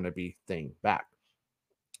 whatever it's going to be, thing back.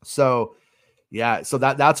 So yeah, so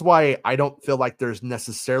that's why I don't feel like there's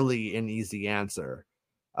necessarily an easy answer.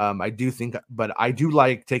 I do think, but I do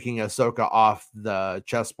like taking Ahsoka off the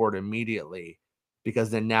chessboard immediately, because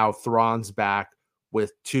then now Thrawn's back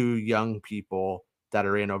with 2 young people that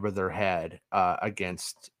are in over their head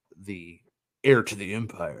against the heir to the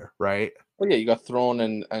Empire, right? Well, yeah, you got Thrawn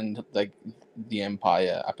and like the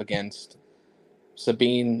Empire up against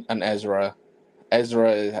Sabine and Ezra.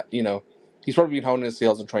 Ezra, you know, he's probably been honing his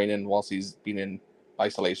skills and training whilst he's been in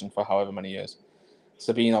isolation for however many years.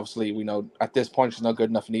 Sabine, obviously, we know at this point she's not good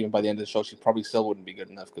enough, and even by the end of the show, she probably still wouldn't be good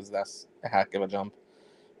enough because that's a heck of a jump.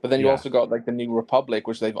 But then you also got like the New Republic,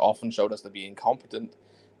 which they've often showed us to be incompetent.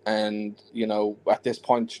 And, you know, at this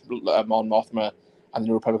point, Mon Mothma and the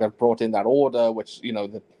New Republic have brought in that order, which, you know,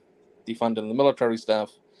 the defunding the military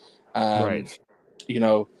stuff. Right. You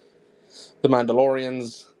know, the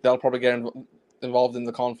Mandalorians, they'll probably get involved in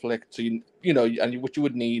the conflict. So, you know, and what you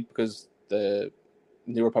would need, because the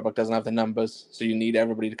New Republic doesn't have the numbers, so you need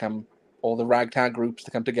everybody to come, all the ragtag groups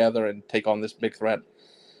to come together and take on this big threat.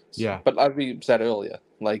 Yeah. But as we said earlier,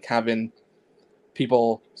 like having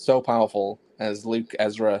people so powerful as Luke,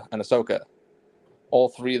 Ezra, and Ahsoka, all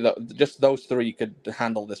three of just those 3 could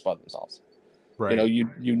handle this by themselves. Right. You know,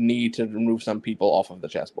 you need to remove some people off of the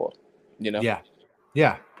chessboard. You know. Yeah.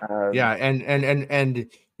 And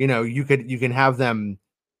you know, you can have them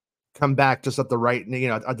come back just at the right,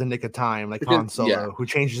 at the nick of time, like Han Solo, who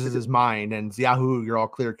changes his mind and Yahoo, you're all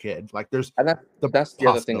clear, kid. Like there's that's the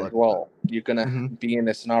other thing as well. You're gonna be in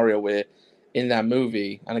a scenario where in that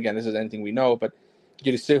movie, and again, this is anything we know, but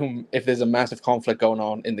you'd assume if there's a massive conflict going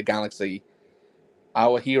on in the galaxy,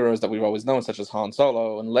 our heroes that we've always known, such as Han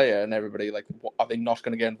Solo and Leia and everybody, like, are they not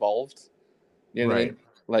going to get involved? You know what I mean?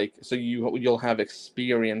 Like, so you'll have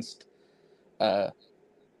experienced, like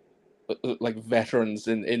veterans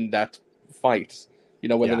in that fight. You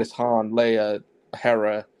know, whether it's Han, Leia,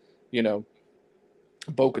 Hera, you know,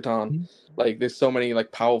 Bo-Katan. Like, there's so many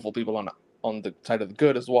like powerful people on the side of the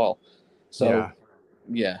good as well. So,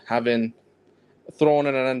 having thrown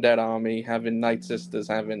in an undead army, having Night Sisters,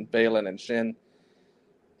 having Baylan and Shin,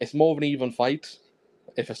 it's more of an even fight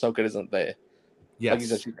if Ahsoka isn't there. Like you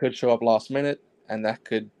said, she could show up last minute, and that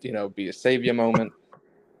could, be a savior moment.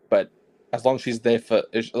 But as long as she's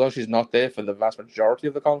not there for the vast majority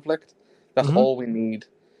of the conflict, that's all we need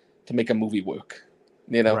to make a movie work.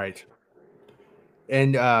 Right.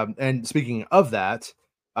 And speaking of that,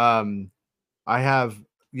 I have,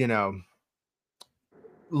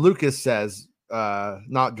 Lucas says,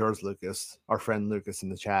 not George Lucas, our friend Lucas in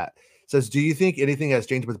the chat says, do you think anything has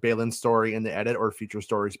changed with Baylan's story in the edit or future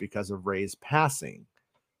stories because of Rey's passing?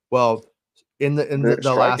 Well, in the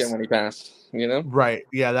last when he passed, right.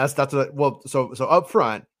 Yeah, that's what, well, so up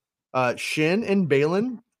front, Shin and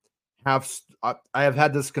Baylan I have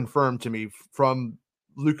had this confirmed to me from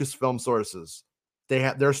Lucasfilm sources.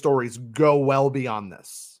 Their stories go well beyond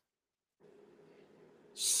this.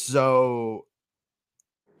 So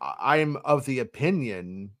I'm of the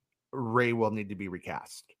opinion Rey will need to be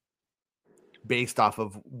recast based off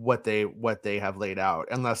of what they have laid out,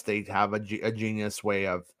 unless they have a genius way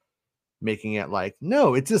of making it like,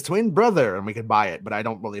 no, it's his twin brother and we could buy it, but I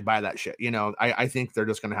don't really buy that shit. I think they're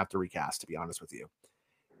just going to have to recast, to be honest with you.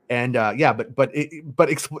 And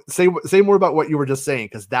say more about what you were just saying,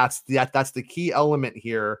 because that's the key element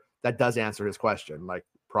here that does answer his question like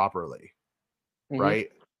properly,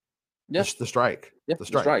 right? Yes, the strike. Yeah, the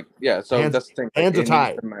strike. Yeah, so that's the thing. Hands are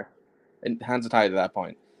tied. Hands are tied at that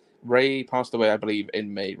point. Rey passed away, I believe,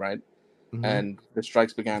 in May, right? And the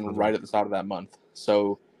strikes began right at the start of that month.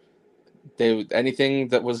 So anything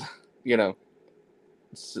that was,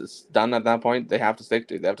 done at that point, they have to stick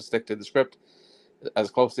to. They have to stick to the script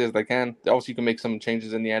as closely as they can. Obviously, you can make some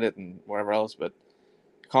changes in the edit and wherever else, but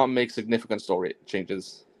you can't make significant story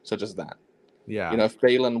changes such as that. Yeah. If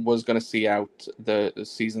Baylan was going to see out the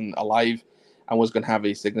season alive and was going to have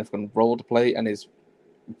a significant role to play, and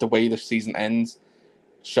the way the season ends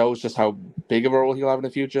shows just how big of a role he'll have in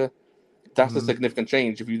the future, that's a significant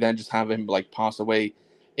change. If you then just have him like pass away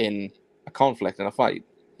in a conflict, in a fight,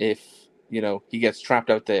 if he gets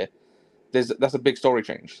trapped out there, that's a big story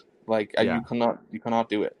change. Like you cannot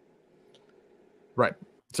do it. Right.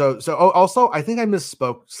 So also, I think I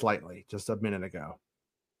misspoke slightly just a minute ago.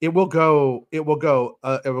 It will go.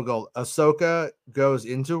 Ahsoka goes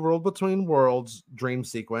into World Between Worlds dream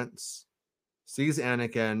sequence, sees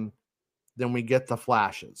Anakin, then we get the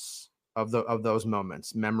flashes of those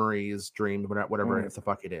moments, memories, dreams, whatever the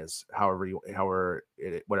fuck it is,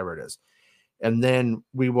 whatever it is, and then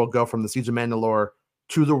we will go from the Siege of Mandalore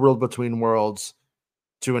to the World Between Worlds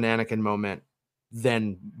to an Anakin moment,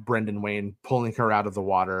 then Brendan Wayne pulling her out of the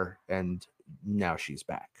water, and now she's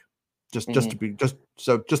back. Just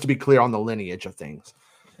to be clear on the lineage of things.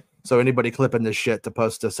 So anybody clipping this shit to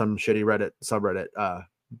post to some shitty Reddit subreddit,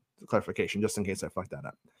 clarification, just in case I fucked that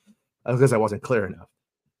up, because I wasn't clear enough.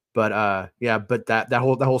 But but that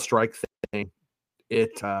whole strike thing,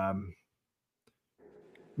 it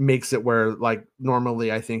makes it where, like,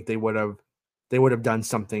 normally I think they would have done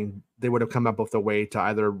something. They would have come up with a way to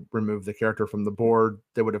either remove the character from the board,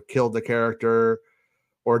 they would have killed the character,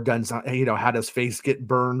 or done something, had his face get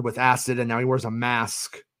burned with acid and now he wears a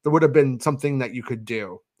mask. There would have been something that you could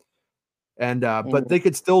do. And but they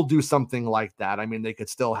could still do something like that. I mean, they could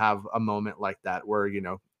still have a moment like that where,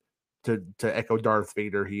 to echo Darth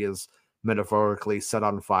Vader, he is metaphorically set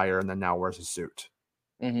on fire and then now wears a suit.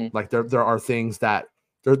 Like there are things that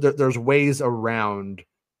there's ways around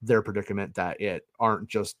their predicament that it aren't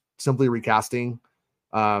just simply recasting,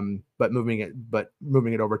 but moving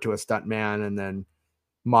it over to a stuntman and then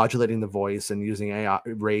modulating the voice and using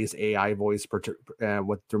Rey's AI voice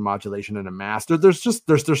through modulation and a mask.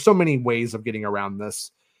 There's so many ways of getting around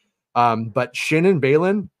this. But Shin and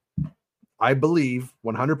Baylan, I believe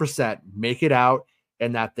 100% make it out,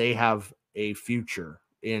 and that they have a future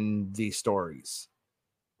in these stories,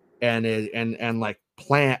 and like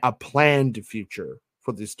plan a planned future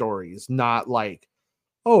for these stories, not like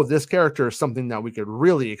oh, this character is something that we could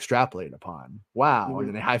really extrapolate upon. Wow. Mm-hmm. And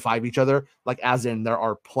then they high five each other, like as in there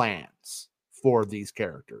are plans for these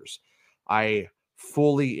characters. I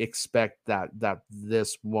fully expect that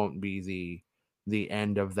this won't be the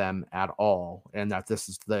end of them at all, and that this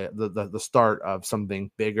is the start of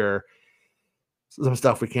something bigger. Some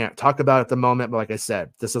stuff we can't talk about at the moment, but like I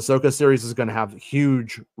said, this Ahsoka series is going to have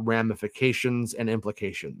huge ramifications and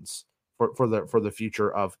implications for the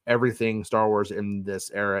future of everything Star Wars in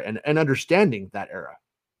this era and understanding that era.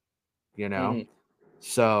 You know, Mm-hmm.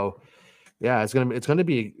 so yeah, it's gonna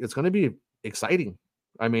be exciting.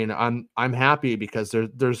 I mean, I'm happy because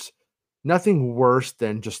there's nothing worse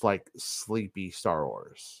than just like sleepy Star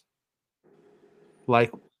Wars.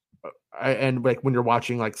 Like and like when you're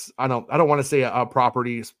watching, like I don't want to say a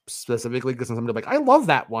property specifically because somebody like I love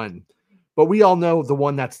that one, but we all know the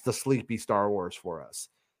one that's the sleepy Star Wars for us.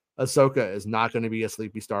 Ahsoka is not going to be a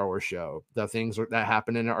sleepy Star Wars show. The things that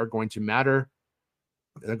happen in it are going to matter.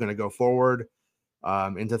 They're going to go forward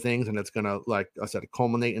into things, and it's going to, like I said,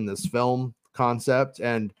 culminate in this film concept.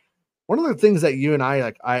 And one of the things that you and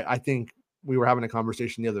I think we were having a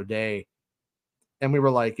conversation the other day, and we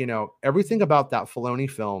were like, everything about that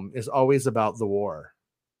Filoni film is always about the war.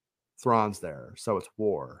 Thrawn's there, so it's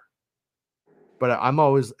war. But I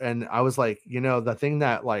was like, the thing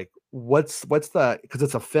that like, what's the, because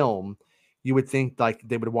it's a film, you would think like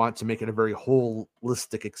they would want to make it a very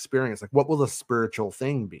holistic experience. Like, what will the spiritual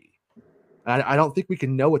thing be? And I don't think we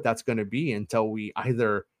can know what that's going to be until we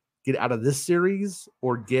either get out of this series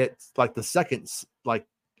or get like the second like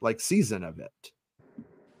season of it.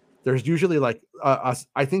 There's usually like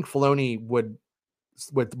I think Filoni would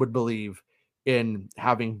believe in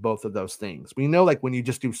having both of those things. We know, like when you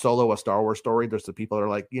just do solo a Star Wars story, there's the people that are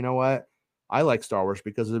like, you know what, I like Star Wars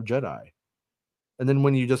because of Jedi. And then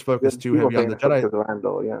when you just focus too heavy on the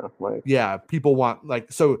Jedi, yeah, people want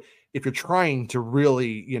like, so if you're trying to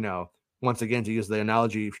really, once again, to use the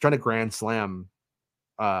analogy, if you're trying to grand slam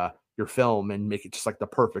your film and make it just like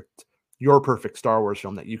your perfect Star Wars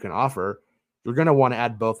film that you can offer, you're going to want to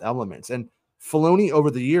add both elements. And Filoni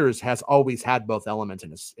over the years has always had both elements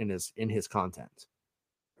in his content.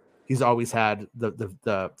 He's always had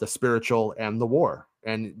the spiritual and the war,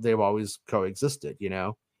 and they've always coexisted,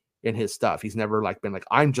 in his stuff. He's never like been like,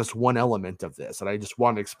 I'm just one element of this and I just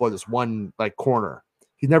want to explore this one like corner.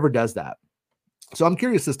 He never does that. So I'm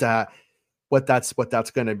curious as to what that's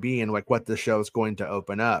going to be and like what the show is going to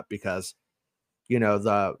open up, because there's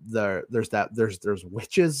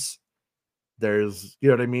witches, there's,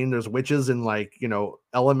 what I mean, there's witches and like,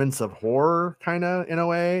 elements of horror kind of in a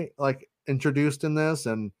way like introduced in this.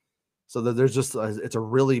 And so that there's just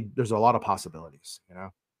there's a lot of possibilities,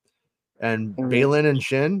 and Balin and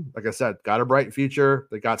Shin, like I said, got a bright future.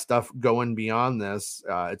 They got stuff going beyond this.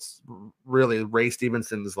 It's really, Ray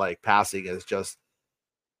Stevenson's like passing is just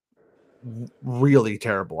really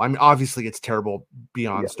terrible. I mean, obviously it's terrible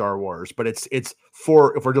beyond Star Wars, but it's if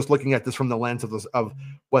we're just looking at this from the lens of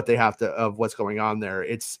what they have to, of what's going on there,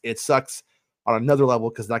 it sucks on another level,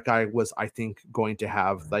 because that guy was, I think, going to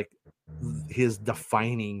have like his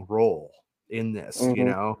defining role in this.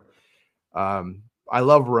 I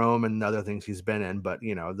love Rome and other things he's been in, but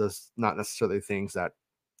those not necessarily things that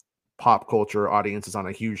pop culture audiences on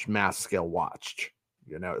a huge mass scale watched,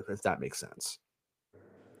 if that makes sense.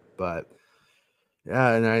 But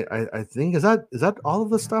yeah, and I think is that all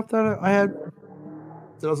of the stuff that I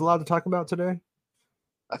was allowed to talk about today?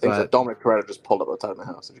 I think so. Dominic Toretto just pulled up outside my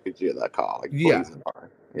house. If you could hear that car, like blazing car.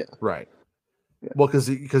 Yeah, right. Yeah. Well,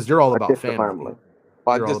 because you're all about family.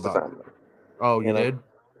 I kissed the family. Oh, you did?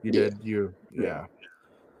 You did? Yeah.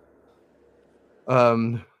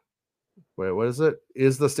 Wait, what is it?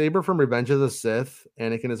 Is the saber from Revenge of the Sith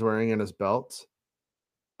Anakin is wearing in his belt?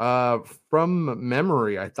 From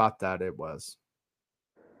memory, I thought that it was.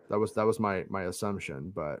 That was my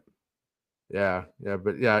assumption, but yeah.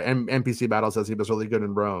 NPC Battle says he was really good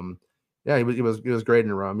in Rome. Yeah, he was great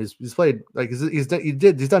in Rome. He's played like he's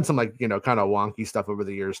done some like kind of wonky stuff over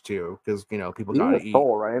the years too, because people gotta eat.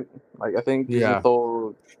 Thor, right? Like I think he's in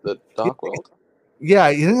Thor: The Dark World. Yeah,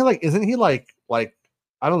 isn't he like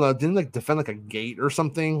I don't know, didn't like defend like a gate or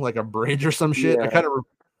something, like a bridge or some shit?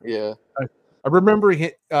 Yeah. I remember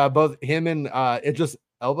both him and Idris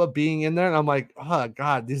Elba being in there, and I'm like, oh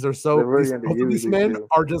god, these are so these men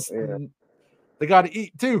are just they got to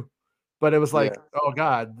eat too. But it was like, oh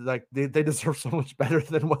god, like they deserve so much better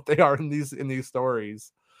than what they are in these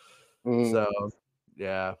stories. So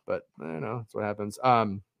yeah, but that's what happens.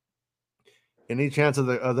 Any chance of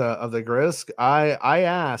the Grisk? I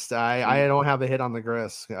asked. I don't have a hit on the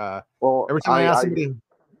Grisk. Every time I ask somebody,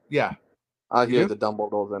 I hear the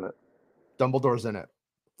Dumbledore's in it. Dumbledore's in it.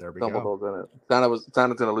 There we go. Dumbledore's in it.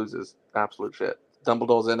 Santa's gonna lose his absolute shit.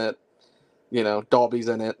 Dumbledore's in it. You know, Dobby's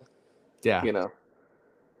in it. Yeah. You know,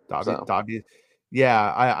 Dobby.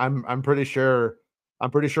 Yeah, I'm pretty sure. I'm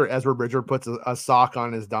pretty sure Ezra Bridger puts a sock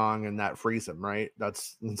on his dong and that frees him, right?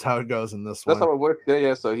 That's how it goes in this one. That's how it works.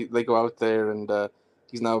 Yeah. So they go out there and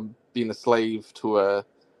he's now being a slave to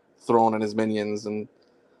Thrawn and his minions. And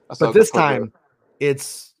Ahsoka but this time,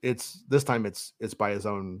 it's by his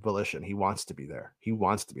own volition. He wants to be there. He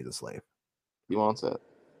wants to be the slave. He wants it.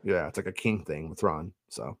 Yeah, it's like a king thing with Thrawn.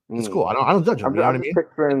 So it's cool. I don't judge him. I'm you know what I mean?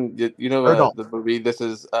 Picturing, the movie. This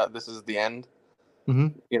is the end. Mm-hmm.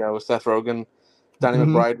 You know, with Seth Rogen. Danny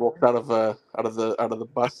McBride walks out of the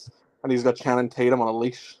bus, and he's got Channing Tatum on a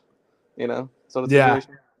leash. You know, sort of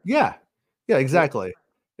situation. Yeah, exactly.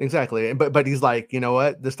 But he's like, you know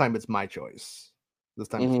what? This time it's my choice. This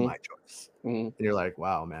time it's my choice. And you're like,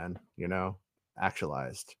 wow, man. You know,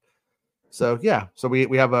 actualized. So yeah. So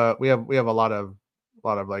we have a lot of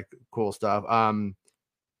like cool stuff.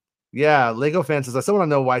 Yeah, Lego fan says I still want to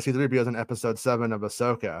know why C-3PO is in episode 7 of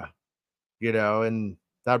Ahsoka. You know, and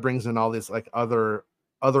that brings in all these like other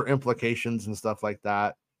implications and stuff like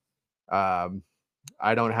that. I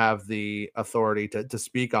don't have the authority to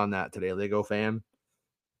speak on that today, Lego fan.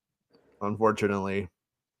 Unfortunately,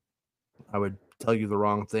 I would tell you the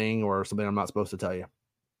wrong thing or something I'm not supposed to tell you.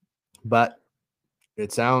 But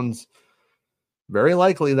it sounds very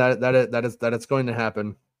likely that it's going to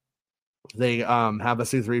happen. They have a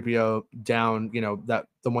C-3PO down, you know, that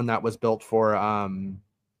the one that was built for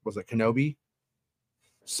was it Kenobi?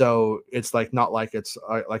 So it's like not like it's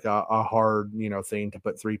like a hard, you know, thing to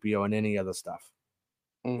put 3PO in any other stuff.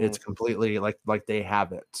 It's completely like they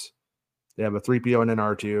have it. They have a 3PO and an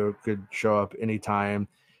R2, could show up anytime.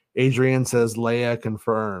 Adrian says Leia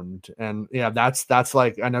confirmed. And yeah, that's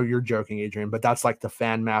like, I know you're joking, Adrian, but that's like the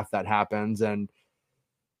fan math that happens. And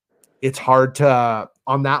it's hard to,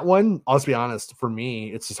 on that one, I'll just be honest, for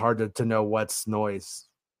me, it's just hard to know what's noise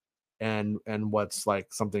and what's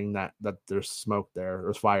like something that there's smoke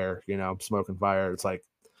there's fire, you know, smoke and fire. It's like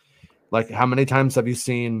how many times have you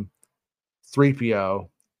seen 3PO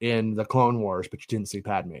in the Clone Wars, but you didn't see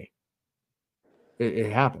Padme?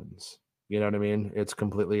 It happens. You know what I mean? It's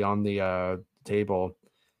completely on the table.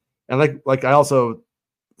 And like I also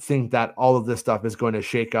think that all of this stuff is going to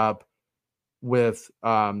shake up with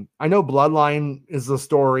I know Bloodline is the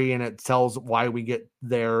story and it tells why we get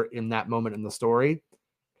there in that moment in the story.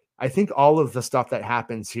 I think all of the stuff that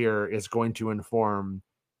happens here is going to inform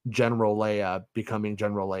General Leia becoming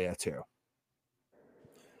General Leia too.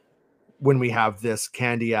 When we have this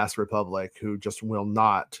candy ass Republic who just will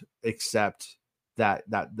not accept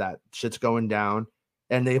that shit's going down.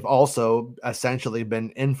 And they've also essentially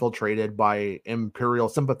been infiltrated by Imperial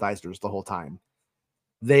sympathizers the whole time.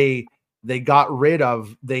 They did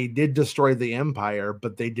destroy the Empire,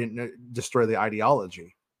 but they didn't destroy the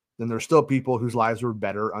ideology. Then there's still people whose lives were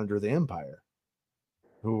better under the Empire,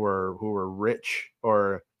 who were rich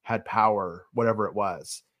or had power, whatever it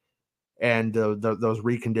was. And those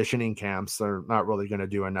reconditioning camps are not really going to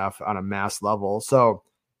do enough on a mass level. So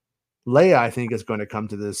Leia, I think, is going to come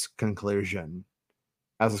to this conclusion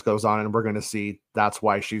as this goes on, and we're going to see that's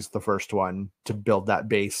why she's the first one to build that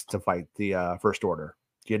base to fight the First Order.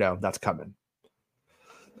 You know, that's coming.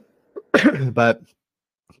 but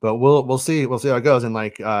we'll see how it goes. And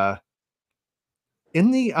like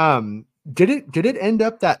in the did it end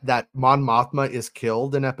up that Mon Mothma is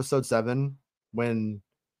killed in episode 7 when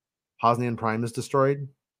Hosnian Prime is destroyed?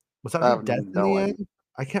 Was that her death in the end?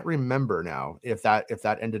 I can't remember now if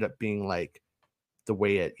that ended up being like the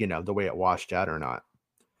way it washed out or not.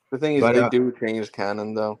 The thing is, they do change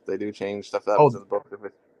canon though. They do change stuff that was in the book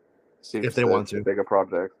if they want to. Bigger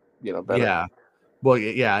project, you know, better. Yeah. Well,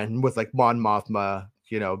 yeah, and with like Mon Mothma,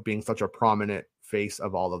 you know, being such a prominent face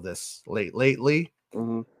of all of this lately,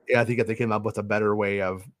 yeah, I think if they came up with a better way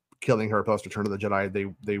of killing her post Return of the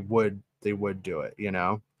Jedi, they would do it, you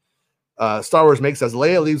know. Star Wars makes says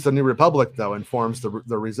Leia leaves the New Republic though and forms the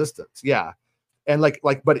Resistance. Yeah, and like,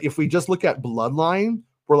 but if we just look at Bloodline,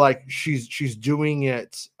 we're like she's doing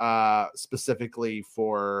it specifically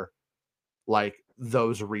for like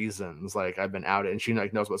those reasons. Like I've been outed, and she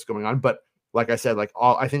like knows what's going on. But like I said, like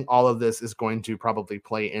I think all of this is going to probably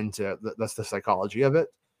play into that's the psychology of it.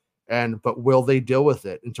 But will they deal with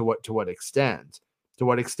it, and to what extent? To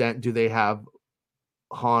what extent do they have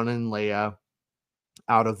Han and Leia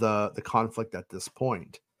out of the conflict at this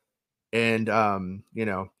point? And you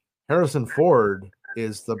know, Harrison Ford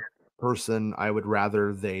is the person I would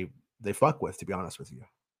rather they fuck with, to be honest with you.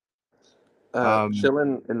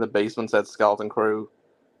 Chilling in the basement said Skeleton Crew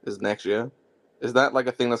is next year. Is that like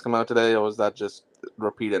a thing that's come out today, or is that just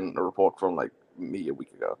repeating a report from like me a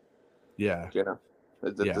week ago. Yeah.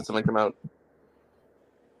 Did something come out?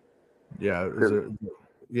 Yeah.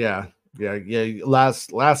 Yeah.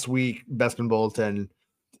 Last week, Bespin Bulletin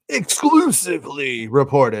exclusively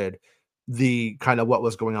reported the kind of what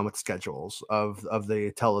was going on with schedules of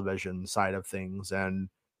the television side of things, and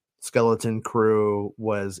Skeleton Crew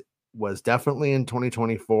was definitely in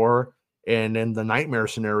 2024, and in the nightmare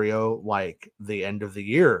scenario, like the end of the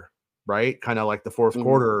year, right? Kind of like the fourth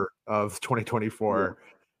quarter of 2024,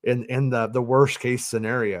 in the worst case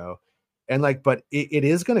scenario. And like, but it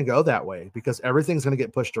is going to go that way because everything's going to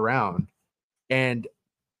get pushed around. And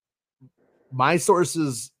my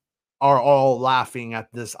sources are all laughing at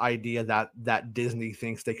this idea that Disney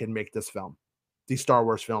thinks they can make this film, these Star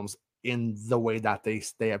Wars films, in the way that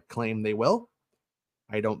they have claimed they will.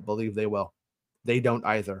 I don't believe they will. They don't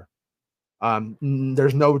either.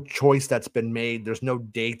 There's no choice that's been made. There's no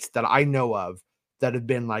dates that I know of that have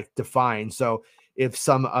been like defined. So if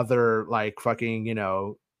some other like fucking,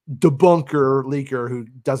 debunker leaker who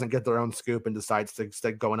doesn't get their own scoop and decides to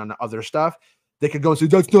start going on other stuff, they could go and say,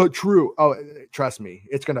 that's not true. Oh, trust me.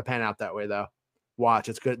 It's going to pan out that way though. Watch.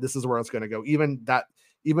 It's good. This is where it's going to go.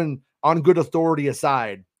 Even on good authority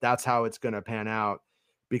aside, that's how it's going to pan out.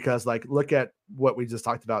 Because like, look at what we just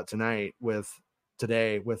talked about today with the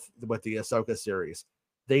Ahsoka series.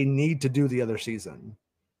 They need to do the other season.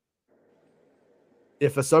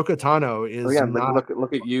 If Ahsoka Tano is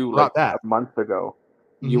look at you like that a month ago.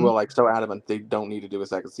 You were like so adamant they don't need to do a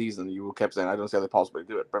second season. You kept saying, I don't see how they possibly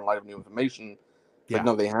do it. But in light of new information, like,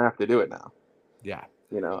 no, they have to do it now. Yeah.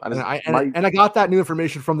 And I got that new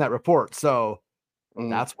information from that report. So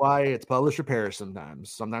that's why it's publish repair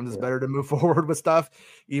sometimes. Sometimes it's better to move forward with stuff,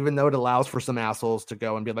 even though it allows for some assholes to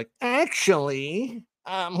go and be like, actually,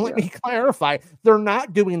 let me clarify. They're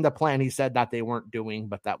not doing the plan he said that they weren't doing,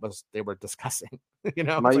 but they were discussing.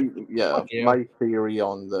 My theory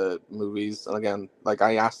on the movies, and again, like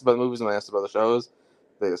I asked about the movies and I asked about the shows,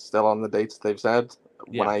 they're still on the dates they've said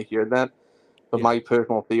when I hear that. But my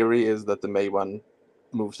personal theory is that the May one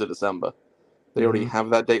moves to December. They already have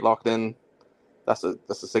that date locked in. That's a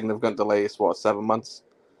significant delay. It's 7 months.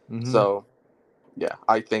 So yeah,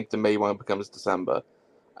 I think the May one becomes December,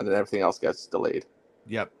 and then everything else gets delayed.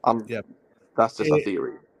 Yep. That's just a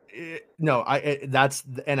theory. I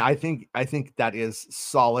think that is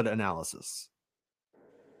solid analysis,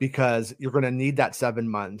 because you're going to need that 7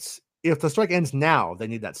 months. If the strike ends now, they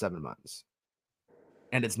need that 7 months,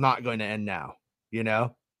 and it's not going to end now,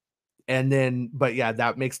 And then, but yeah,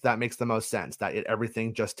 that makes the most sense. That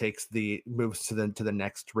everything just moves to the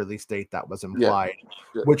next release date that was implied,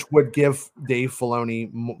 which would give Dave Filoni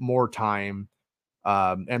more time.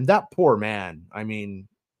 And that poor man, I mean,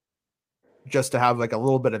 just to have like a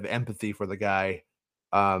little bit of empathy for the guy.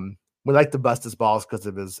 We like to bust his balls because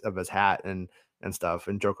of his hat and stuff,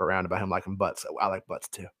 and joke around about him liking butts. I like butts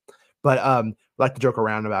too, but like to joke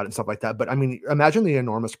around about it and stuff like that. But I mean, imagine the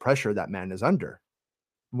enormous pressure that man is under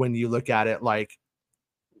when you look at it, like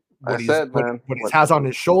what he has on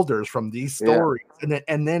his shoulders from these stories,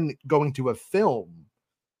 and then going to a film,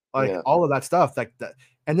 like all of that stuff, like that.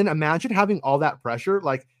 And then imagine having all that pressure,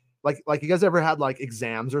 like you guys ever had like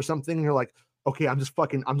exams or something, and you're like, okay, I'm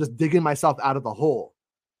just digging myself out of the hole.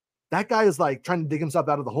 That guy is like trying to dig himself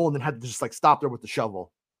out of the hole, and then had to just like stop there with the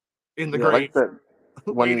shovel in the grave,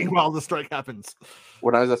 waiting while the strike happens.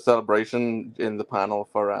 When I was at Celebration in the panel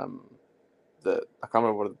for I can't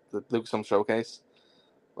remember what the Lucasfilm showcase,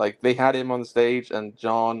 like they had him on the stage, and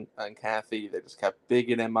John and Kathy, they just kept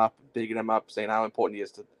bigging him up, saying how important he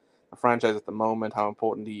is to the franchise at the moment, how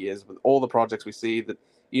important he is with all the projects we see, that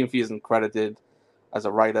even if he isn't credited as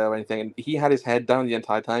a writer or anything. And he had his head down the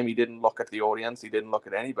entire time. He didn't look at the audience. He didn't look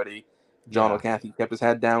at anybody. John or Kathy kept his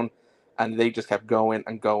head down, and they just kept going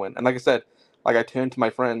and going. And like I said, like I turned to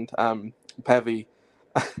my friend, Pevy,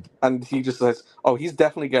 and he just says, oh, he's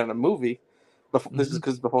definitely getting a movie. This is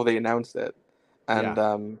because before they announced it.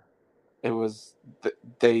 And it was,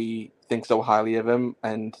 they think so highly of him.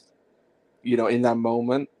 And, in that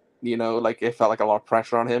moment, like it felt like a lot of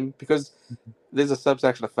pressure on him, because there's a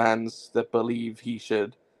subsection of fans that believe he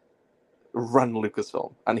should run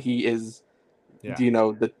Lucasfilm, and he is,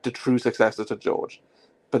 the true successor to George.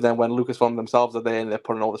 But then when Lucasfilm themselves are there and they're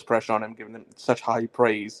putting all this pressure on him, giving him such high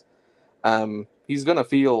praise, he's gonna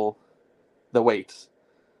feel the weight.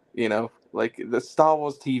 Like the Star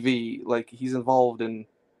Wars TV, like he's involved in,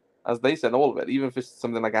 as they said, all of it. Even if it's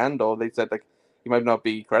something like Andor, they said like he might not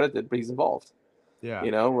be credited, but he's involved.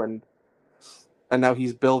 And now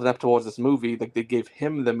he's building up towards this movie. Like they gave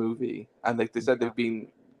him the movie, and like they said, they've been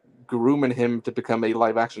grooming him to become a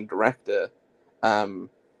live action director.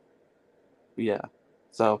 Yeah.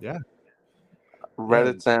 So yeah.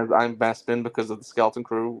 Reddit says I'm Bespin because of the Skeleton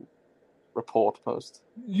Crew report post.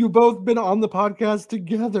 You both been on the podcast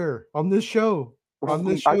together on this show. On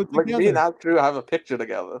this show Like together. me and Andrew have a picture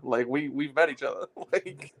together. Like we've met each other.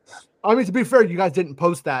 Like, I mean, to be fair, you guys didn't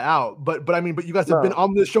post that out, but you guys have been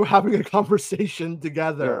on this show having a conversation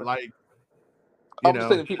together. Yeah. Like, I'm just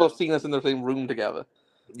saying people have seen us in the same room together.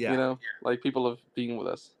 Yeah. You know, like people have been with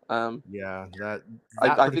us. Yeah, that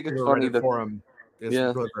I think it's funny Reddit that forum is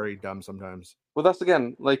really very dumb sometimes. Well, that's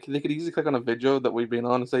again, like they could easily click on a video that we've been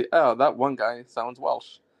on and say, "Oh, that one guy sounds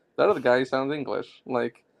Welsh. That other guy sounds English."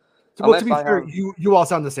 Like, well, to be fair, you all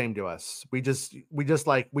sound the same to us. We just hear I mean,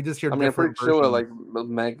 different I'm pretty versions. sure like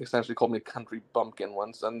Meg essentially called me a country bumpkin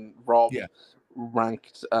once, and Rob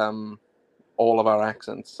ranked all of our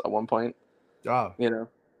accents at one point. Oh, you know,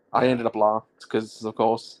 I ended up last because, of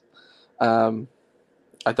course, I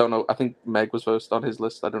don't know. I think Meg was first on his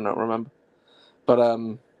list. I do not remember, but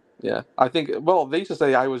yeah, I think. Well, they used to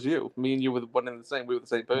say I was you. Me and you were one and the same. We were the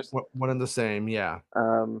same person. One and the same, yeah.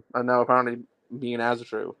 And now apparently me and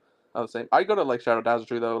Azatru are the same. I gotta like shout out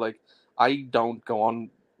Azatru though. Like I don't go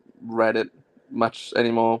on Reddit much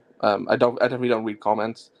anymore. I definitely don't read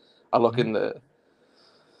comments. I look in the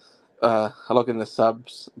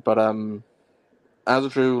subs, but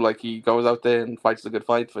Azatru, like he goes out there and fights a good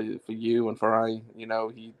fight for you and for I. You know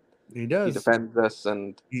he does. He defends us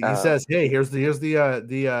and he says, "Hey, here's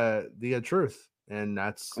the truth," and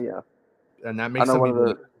that's and that makes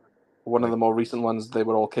one of the more recent ones. They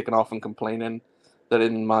were all kicking off and complaining that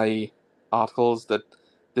in my articles that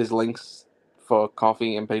there's links for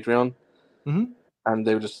coffee and Patreon, and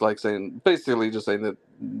they were just like basically saying that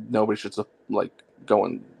nobody should like go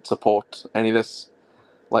and support any of this.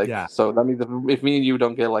 Like, so that means if me and you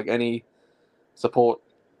don't get like any support,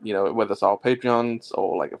 you know, whether it's our Patreons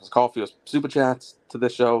or like if it's coffee or super chats to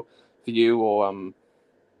this show for you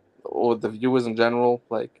or the viewers in general,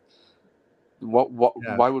 like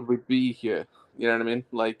why would we be here? You know what I mean?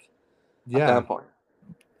 Like at that point,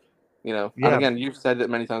 you know. And again, you've said it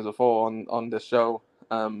many times before on this show.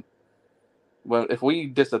 Well, if we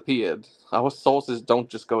disappeared, our sources don't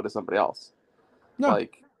just go to somebody else. No,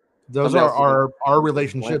 like those are our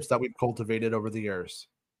relationships that we've cultivated over the years.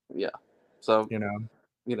 Yeah. So you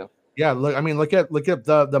know. Yeah, look at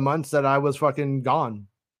the months that I was fucking gone.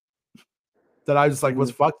 That I just like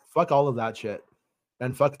was fuck all of that shit.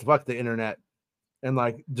 And fuck the internet. And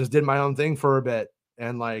like just did my own thing for a bit.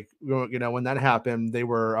 And like you know, when that happened, they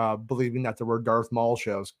were believing that there were Darth Maul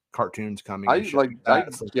cartoons coming. I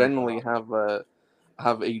generally have a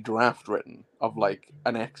draft written of like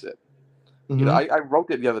an exit. You know, I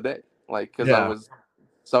wrote it the other day, like because I was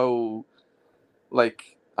so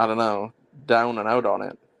like I don't know, down and out on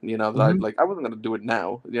it. You know, that I wasn't gonna do it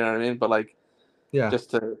now. You know what I mean? But like,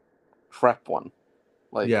 just to prep one,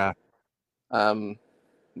 like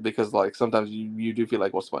because like sometimes you do feel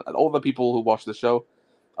like what's fun. And all the people who watch the show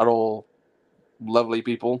are all lovely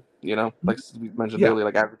people. You know, like we mentioned earlier,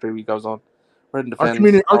 like every 3 weeks goes on. Our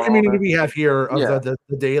community we have here of the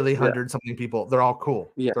daily 100 something people, they're all cool.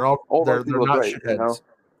 Yeah, they're all they're not great, you know?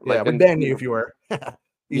 Like, we ban you if you were.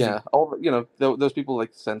 Yeah, those people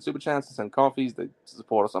like send super chats, they send coffees, they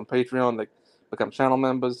support us on Patreon, they become channel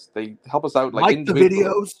members, they help us out like the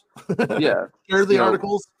videos, share the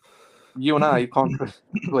articles. You and I,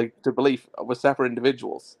 like to belief, we're separate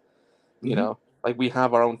individuals. You know, like we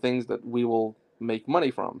have our own things that we will make money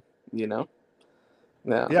from. You know.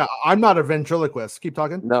 Yeah, I'm not a ventriloquist. Keep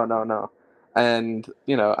talking. No. And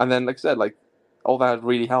you know, and then like I said, like all that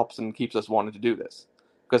really helps and keeps us wanting to do this.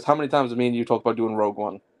 Because how many times me and you talk about doing Rogue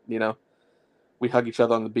One? You know, we hug each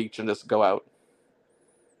other on the beach and just go out.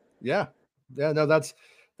 Yeah. No, at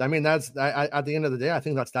the end of the day, I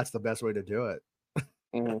think that's the best way to do it.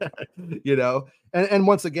 You know, and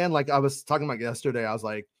once again, like I was talking about yesterday, I was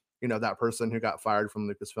like, you know, that person who got fired from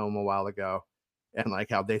Lucasfilm a while ago, and like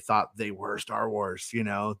how they thought they were Star Wars, you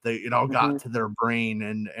know, it all got to their brain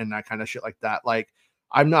and that kind of shit like that. Like,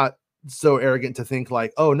 I'm not so arrogant to think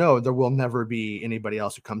like, oh no, there will never be anybody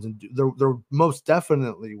else who comes and there most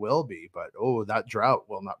definitely will be, but that drought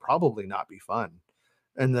will probably not be fun.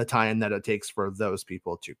 And the time that it takes for those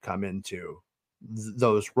people to come into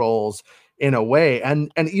those roles in a way,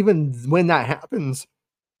 and even when that happens,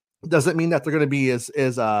 doesn't mean that they're going to be as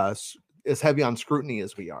heavy on scrutiny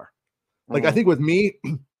as we are. Like, I think with me,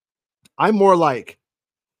 I'm more like,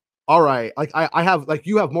 all right, like I have, like,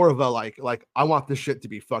 you have more of a like I want this shit to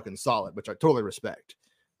be fucking solid, which I totally respect.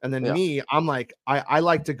 And then me, I'm like, I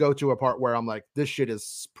like to go to a part where I'm like, this shit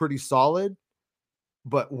is pretty solid,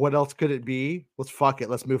 but what else could it be? Let's fuck it.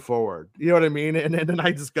 Let's move forward. You know what I mean? And then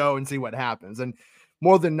I just go and see what happens. And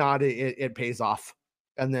more than not, it pays off.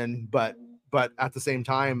 And then, but at the same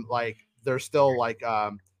time, like they're still like,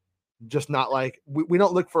 just not like we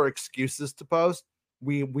don't look for excuses to post.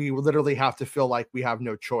 We literally have to feel like we have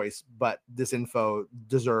no choice, but this info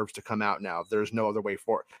deserves to come out now. There's no other way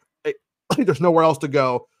for it. There's nowhere else to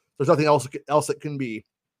go. There's nothing else it can be.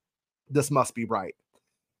 This must be right.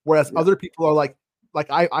 Whereas other people are like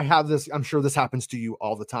I have this, I'm sure this happens to you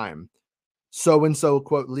all the time. So and so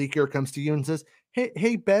quote leaker comes to you and says,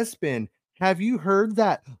 Hey Bespin, have you heard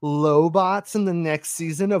that Lobot's in the next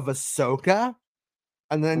season of Ahsoka?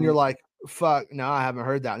 And then you're like, fuck, no, I haven't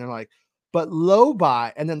heard that. And they're like, but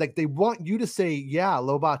Lobot, and then like they want you to say, yeah,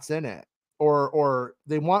 Lobot's in it, or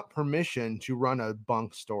they want permission to run a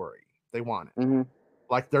bunk story. They want it. Mm-hmm.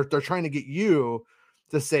 Like they're trying to get you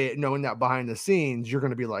to say it, knowing that behind the scenes you're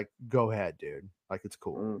going to be like, go ahead, dude. Like it's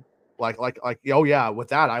cool. Like oh yeah, with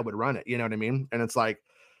that I would run it. You know what I mean? And it's like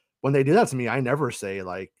when they do that to me, I never say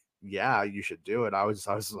like, yeah, you should do it. I was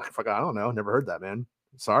like, fuck, I don't know, never heard that, man.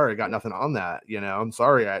 Sorry, I got nothing on that. You know, I'm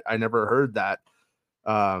sorry, I never heard that.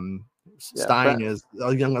 Stein is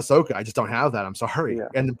a young Ahsoka. I just don't have that. I'm sorry.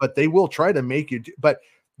 Yeah. But they will try to make you do, but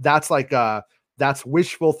that's like that's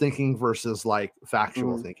wishful thinking versus like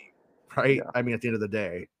factual thinking, right? Yeah. I mean, at the end of the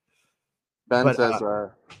day, Ben says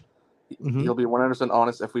he'll be 100%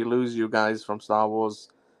 honest. If we lose you guys from Star Wars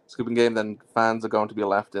Scooping Game, then fans are going to be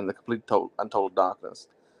left in the complete and total darkness.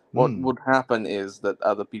 What would happen is that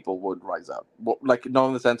other people would rise up. Like, not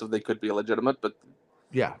in the sense of they could be legitimate, but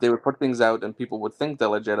they would put things out and people would think they're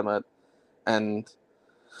legitimate and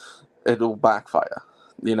it'll backfire.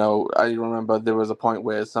 You know, I remember there was a point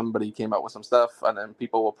where somebody came out with some stuff and then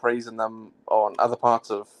people were praising them on other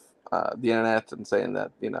parts of the internet and saying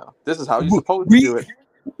that, you know, this is how you're supposed to do it.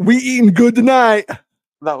 We eating good tonight.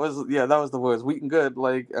 That was the words. We eating good,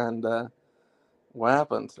 like, and what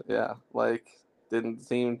happened? Yeah, like, didn't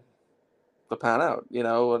seem to pan out, you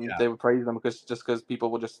know, and they would praise them because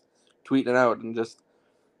people were just tweeting out and just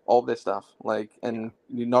all this stuff, like, and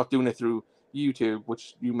you're not doing it through YouTube,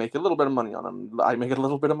 which you make a little bit of money on, and I make a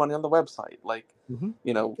little bit of money on the website, like,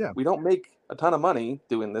 you know, we don't make a ton of money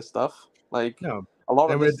doing this stuff, like, a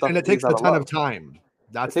lot of this stuff, and it takes a ton of time.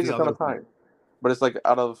 It takes a ton of time, but it's like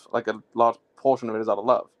out of like a large portion of it is out of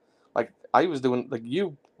love. Like I was doing, like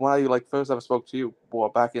you, when I like first ever spoke to you,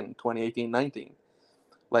 back in 2018-19.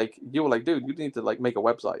 Like you were like, dude, you need to like make a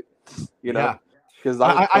website, you know? Because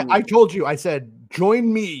I told you, I said,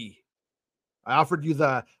 join me. I offered you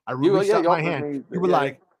I reached out my hand. You were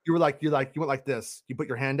like, you went like this. You put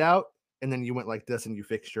your hand out, and then you went like this, and you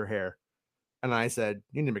fixed your hair. And I said,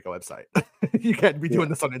 you need to make a website. You can't be doing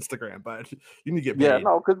this on Instagram, but you need to get paid. Yeah,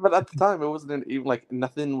 no, but at the time it wasn't even like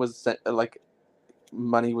nothing was like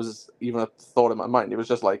money was even a thought in my mind. It was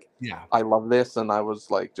just like, I love this, and I was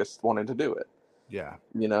like just wanting to do it. Yeah,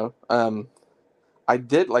 you know, I made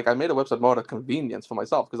a website more out of convenience for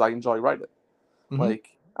myself because I enjoy writing. Like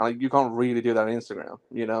you can't really do that on Instagram,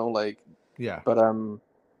 you know, like But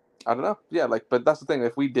I don't know, like, but that's the thing.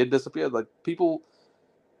 If we did disappear, like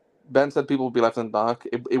Ben said, people would be left in the dark.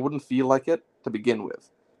 It wouldn't feel like it to begin with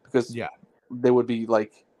because they would be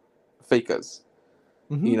like fakers,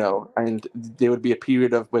 you know, and there would be a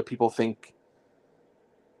period of where people think,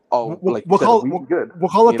 oh, like we'll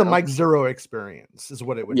call it the know? Mike Zero experience is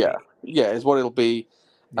what it would be. Yeah, is what it'll be.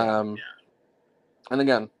 And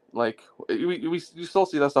again, like we still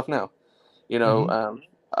see that stuff now, you know.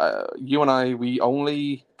 You and I, we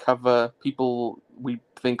only cover people we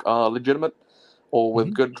think are legitimate or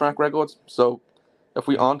with good track records. So if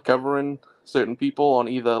we aren't covering certain people on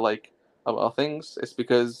either like our things, it's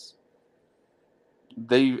because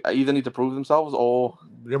they either need to prove themselves or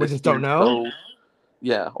they just don't know.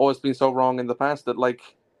 Or it's been so wrong in the past that like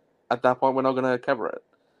at that point we're not gonna cover it.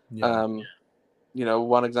 You know,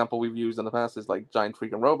 one example we've used in the past is like Giant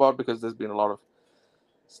Freaking Robot, because there's been a lot of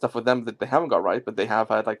stuff with them that they haven't got right, but they have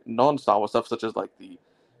had like non-Star Wars stuff, such as like the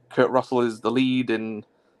Kurt Russell is the lead in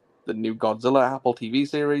the new Godzilla Apple TV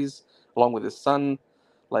series, along with his son,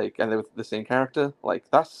 like, and they're the same character. Like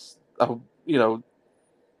that's a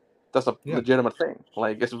legitimate thing.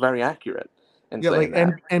 Like it's very accurate. Like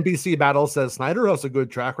NBC Battle says Snyder has a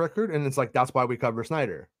good track record, and it's like that's why we cover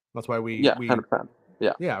Snyder. That's why we 100%.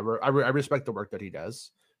 I respect the work that he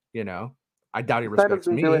does. You know, I doubt he respects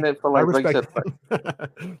me. Doing it for like, I respect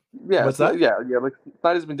What's that? Like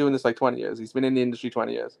Snyder's been doing this like 20 years. He's been in the industry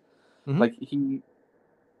 20 years. Like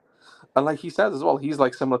he says as well, he's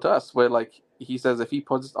like similar to us, where like he says if he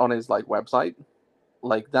puts on his like website,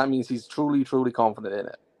 like that means he's truly, truly confident in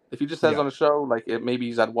it. If he just says on a show, like maybe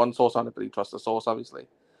he's had one source on it, but he trusts the source, obviously.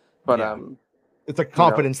 But It's like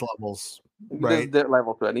confidence levels, right? There's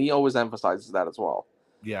level to it, and he always emphasizes that as well.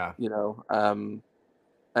 Yeah.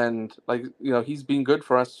 And like he's been good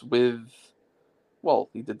for us with. Well,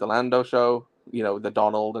 he did the Lando show. The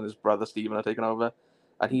Donald and his brother Steven are taking over,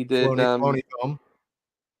 and he did Filoni film.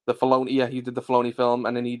 the Filoni. Yeah, he did the Filoni film,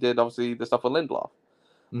 and then he did obviously the stuff with Lindelof.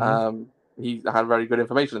 Mm-hmm. He had very good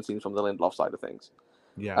information, it seems, from the Lindelof side of things.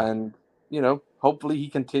 Yeah. And hopefully he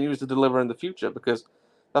continues to deliver in the future, because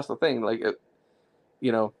that's the thing. Like, as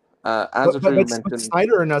but mentioned,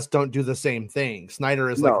 Snyder and us don't do the same thing. Snyder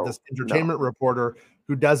is like this entertainment reporter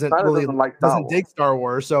who doesn't dig Star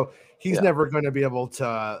Wars, so he's never going to be able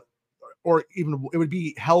to, or even it would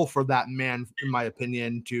be hell for that man, in my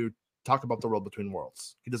opinion, to talk about the world between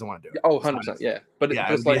worlds. He doesn't want to do it. Oh, 100%, yeah. But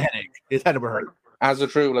yeah, it's like a headache. His head would hurt.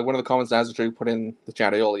 Azatru, like one of the comments Azatru put in the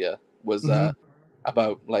chat earlier was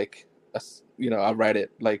about like a Reddit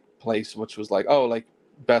like place which was like, oh, like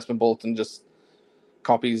Bestman Bolton just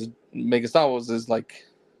copies Mega Star Wars as like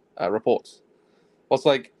reports. Well, it's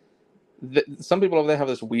like some people over there have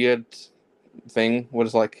this weird thing where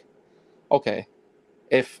it's like, okay,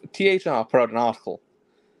 if THR put out an article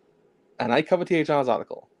and I cover THR's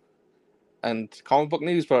article and Comic Book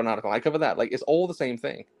News put out an article, I cover that, like it's all the same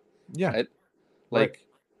thing. Yeah. Right? Like,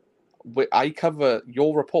 I cover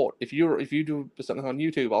your report. If you do something on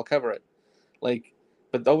YouTube, I'll cover it. Like,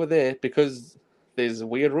 but over there, because there's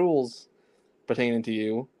weird rules pertaining to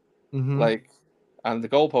you, like, and the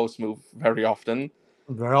goalposts move very often.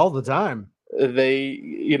 They're all the time.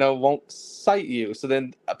 They, won't cite you. So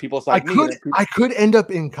then people cite me. I could end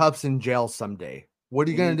up in cuffs in jail someday. What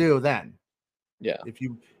are you gonna do then? Yeah. What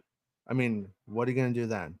are you gonna do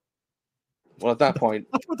then? Well, at that point,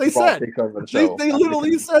 that's what they said. They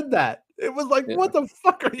literally said that. It was like, what the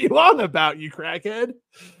fuck are you on about, you crackhead?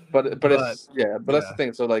 But that's the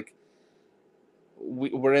thing. So like,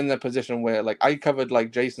 we're in the position where like I covered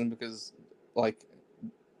like Jason because like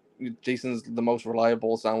Jason's the most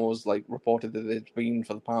reliable Star Wars like reported that it's been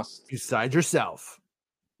for the past. Besides yourself.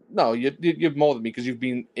 No, you're more than me because you've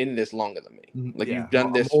been in this longer than me. Like you've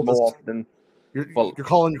done this more often. You're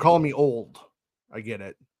calling me old. I get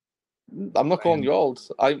it. I'm not calling you old.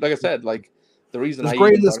 Like I said, like the reason there's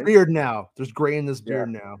gray in this beard now. There's gray in this beard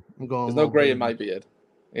now. I'm going. There's no gray in my beard,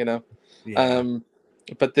 Yeah.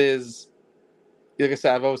 But there's, like I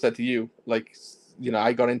said, I've always said to you, like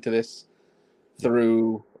I got into this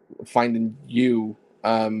through finding you,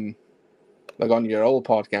 like on your old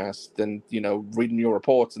podcast, and reading your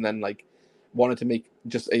reports, and then like wanted to make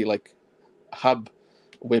just a like hub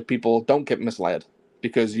where people don't get misled,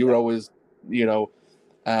 because you're always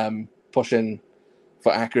pushing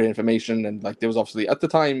for accurate information. And like there was obviously at the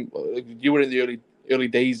time you were in the early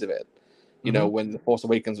days of it, when The Force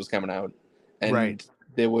Awakens was coming out, and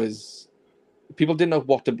there was people didn't know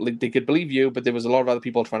what to believe. They could believe you, but there was a lot of other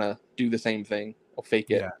people trying to do the same thing or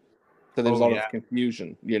fake it. So there was a lot of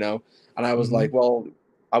confusion, and I was like, well,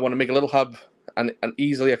 I want to make a little hub, an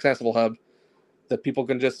easily accessible hub that people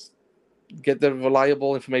can just get the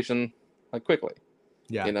reliable information like quickly.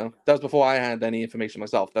 That was before I had any information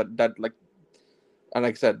myself. That like, and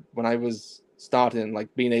like I said, when I was starting,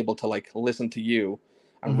 like being able to like listen to you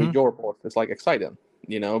and read your reports, it's like exciting,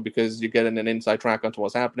 because you're getting an inside track onto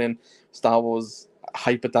what's happening. Star Wars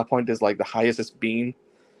hype at that point is like the highest it's been,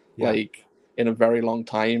 like in a very long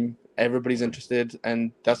time. Everybody's interested,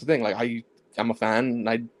 and that's the thing. Like I'm a fan, and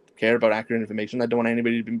I care about accurate information. I don't want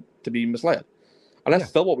anybody to be misled, and that's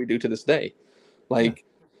still what we do to this day. Like.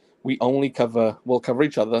 We'll cover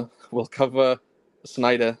each other. We'll cover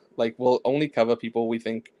Snyder. Like, we'll only cover people we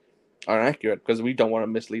think are accurate because we don't want to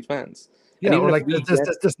mislead fans. Yeah, or like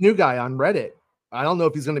this new guy on Reddit. I don't know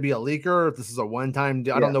if he's going to be a leaker, or if this is a one-time.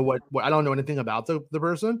 I don't know what I don't know anything about the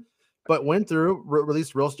person, but went through,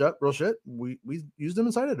 released real shit. We used him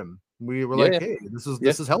and cited him. We were like, hey,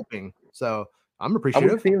 this is helping. So I'm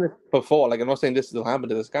appreciative. I've seen this before. Like, I'm not saying this will happen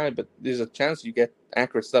to this guy, but there's a chance you get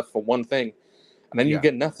accurate stuff for one thing. And then you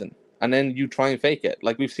get nothing, and then you try and fake it.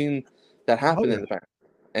 Like we've seen that happen in the past,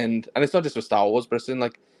 and it's not just with Star Wars, but it's in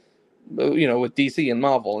like, with DC and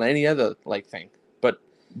Marvel and any other like thing. But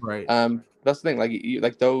that's the thing.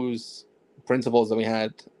 Like those principles that we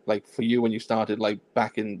had, like for you when you started, like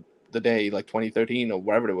back in the day, like 2013 or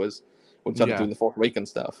wherever it was, when we started doing the Force Awakens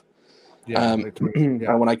stuff. And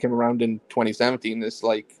when I came around in 2017, it's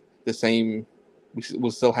like the same.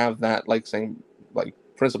 We'll still have that like same like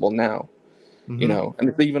principle now.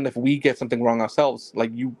 And even if we get something wrong ourselves,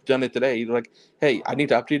 like you've done it today, you're like, hey, I need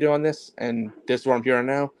to update you on this, and this is what I'm hearing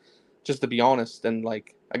now, just to be honest, and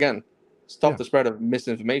like again, stop the spread of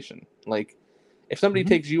misinformation. Like if somebody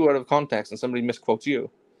takes you out of context and somebody misquotes you,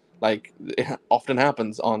 like it often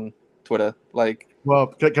happens on Twitter. Like, well,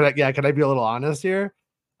 can I be a little honest here?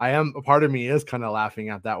 A part of me is kind of laughing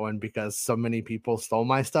at that one because so many people stole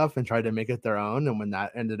my stuff and tried to make it their own, and when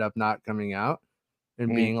that ended up not coming out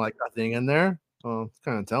and being like a thing in there, well, it's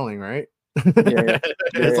kind of telling, right?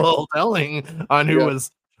 It's a little telling on who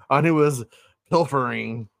was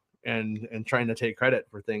pilfering and trying to take credit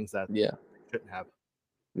for things that shouldn't have.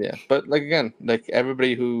 Yeah, but like again, like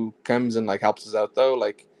everybody who comes and like helps us out though,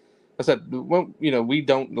 like I said, well, we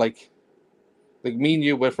don't like me and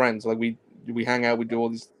you, we're friends. Like we hang out, we do all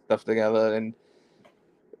this stuff together, and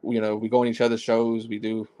we go on each other's shows, we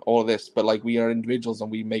do all of this, but like we are individuals and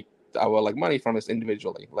we make our like money from this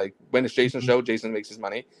individually. Like when it's Jason's show, Jason makes his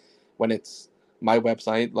money. When it's my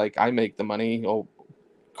website, like I make the money, or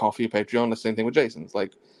Coffee or Patreon, the same thing with Jason's.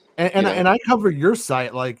 Like and I cover your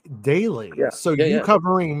site like daily. So you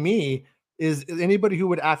covering me is anybody who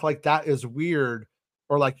would act like that is weird,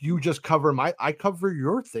 or like you just cover I cover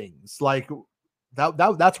your things. Like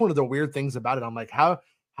that's one of the weird things about it. I'm like, how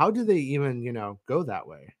do they even go that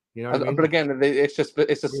way? You know what I mean? But again, it's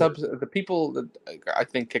the people that I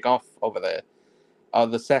think kick off over there are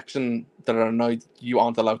the section that are annoyed you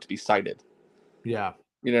aren't allowed to be cited. Yeah,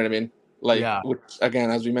 you know what I mean. Like, which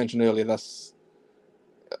again, as we mentioned earlier, that's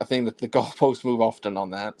I think that the goalposts move often on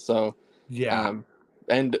that. So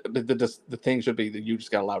and the thing should be that you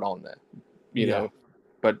just get allowed on there, you know.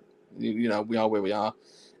 But we are where we are,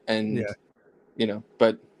 and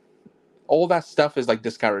but all that stuff is like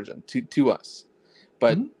discouraging to us.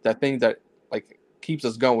 But the thing that like keeps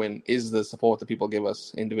us going is the support that people give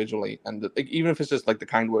us individually, and even if it's just like the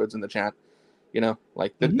kind words in the chat,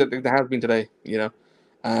 like there has been today,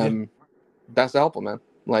 that's helpful, man.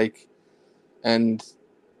 Like, and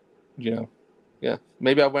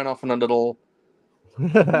maybe I went off on a little.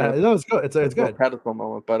 No, it's good. It's good. Pedestal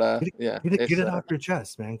moment, but get it off your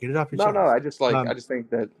chest, man. Get it off your chest. No, I just think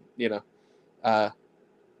that like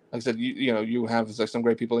I said, you have like some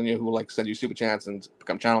great people in here who like send you super chats and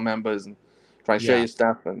become channel members and try and share your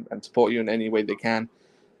stuff and support you in any way they can,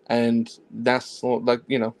 and that's like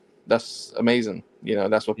that's amazing.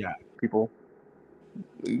 That's what people.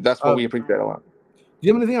 That's what we appreciate a lot. Do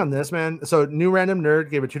you have anything on this, man? So, New Random Nerd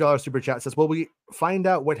gave a $2 super chat. Says, "Will we find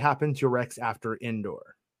out what happened to Rex after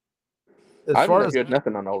Endor?" I haven't heard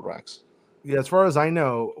nothing on old Rex. Yeah, as far as I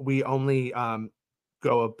know, we only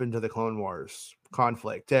go up into the Clone Wars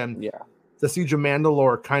conflict, and the Siege of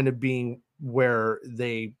Mandalore kind of being where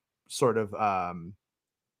they sort of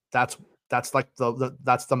that's like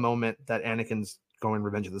that's the moment that Anakin's going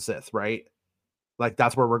Revenge of the Sith, right? Like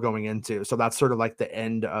that's where we're going into. So that's sort of like the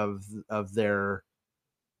end of their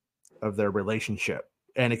relationship.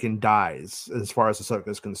 Anakin dies as far as Ahsoka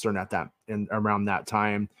is concerned at that and around that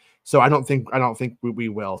time. So I don't think we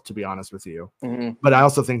will, to be honest with you. But I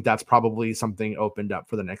also think that's probably something opened up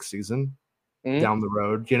for the next season down the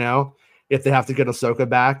road. If they have to get Ahsoka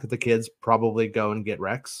back, the kids probably go and get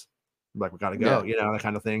Rex. Like, we got to go, that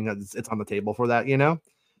kind of thing. It's on the table for that,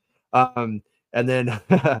 and then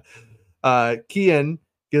Kian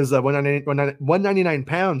gives a 199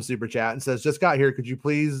 pound super chat and says, "Just got here. Could you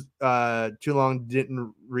please too long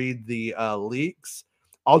didn't read the leaks?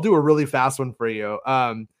 I'll do a really fast one for you.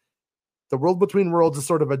 The World Between Worlds is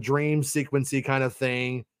sort of a dream sequency kind of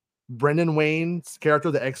thing. Brendan Wayne's character,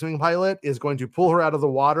 the X-Wing pilot, is going to pull her out of the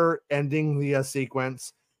water, ending the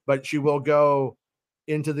sequence, but she will go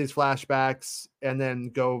into these flashbacks and then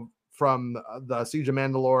go from the Siege of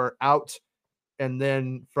Mandalore out, and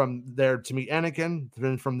then from there to meet Anakin,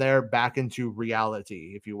 then from there back into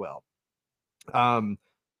reality, if you will.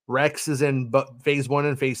 Rex is in phase 1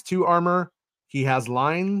 and phase 2 armor. He has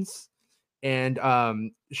lines, and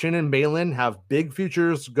Shin and Balin have big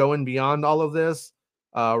futures going beyond all of this.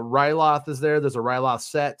 Ryloth is there. There's a Ryloth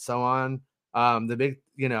set, so on. The big,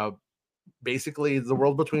 basically the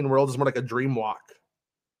World Between Worlds is more like a dream walk,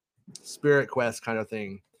 Spirit Quest kind of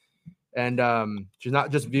thing. And she's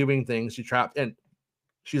not just viewing things,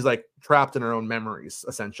 she's like trapped in her own memories,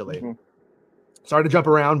 essentially. Sorry to jump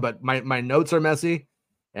around, but my notes are messy,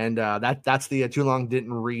 and that's the too long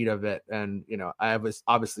didn't read of it. And I was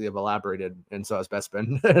obviously have elaborated, and so has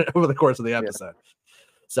Bespin over the course of the episode.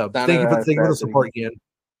 So thank you for the support, Ian.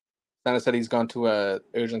 Santa said he's gone to a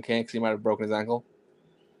urgent care because he might have broken his ankle.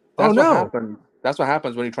 That's what happened. That's what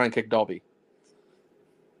happens when you try and kick Dobby.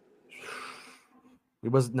 It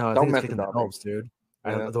was I think it's kicking the elves, dude.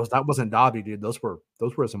 That wasn't Dobby, dude. Those were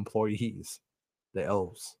his employees, the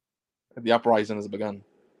elves. The uprising has begun.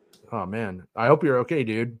 Oh man, I hope you're okay,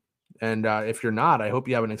 dude. And if you're not, I hope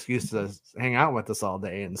you have an excuse to hang out with us all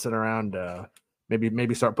day and sit around.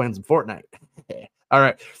 Maybe start playing some Fortnite. All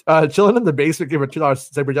right. Chilling in the basement, give a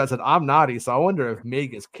 $2 Saber John said, I'm naughty, so I wonder if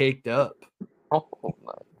Meg is caked up. Oh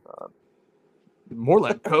my god. More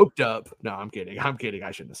like coked up. No, I'm kidding.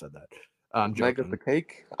 I shouldn't have said that. I'm Meg joking. the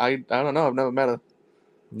cake? I don't know. I've never met her.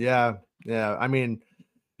 Yeah. I mean,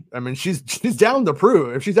 she's down to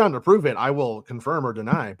prove. If she's down to prove it, I will confirm or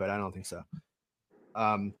deny, but I don't think so.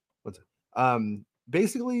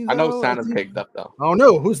 Basically, though, I know Santa's caked up though. Oh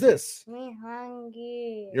no, who's this? Me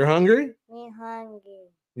hungry. You're hungry? Me hungry.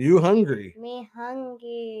 You hungry? Me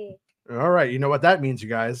hungry. All right, you know what that means, you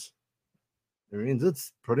guys. It means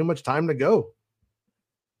it's pretty much time to go.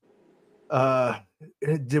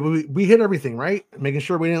 Did we hit everything, right? Making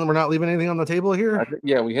sure we're not leaving anything on the table here.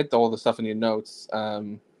 Yeah, we hit all the stuff in your notes. I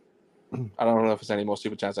don't know if it's any more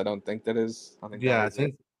super chats. I don't think that is.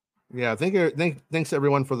 Thanks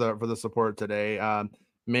everyone for the support today.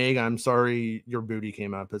 Meg, I'm sorry your booty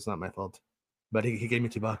came up. It's not my fault, but he gave me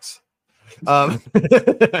 $2.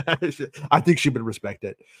 I think she would respect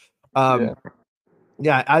it. As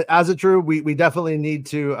a true, we definitely need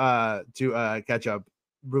to catch up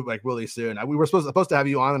like really soon. We were supposed to have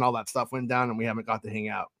you on and all that stuff went down and we haven't got to hang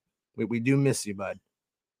out. We do miss you, bud.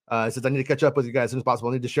 Since I need to catch up with you guys as soon as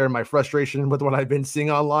possible, I need to share my frustration with what I've been seeing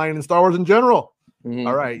online in Star Wars in general. Mm-hmm.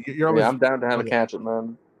 All right, you're always, I'm down to have a catch up,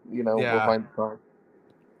 man. We'll find the time.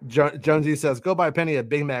 Jonesy says, "Go buy Penny a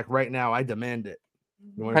Big Mac right now. I demand it."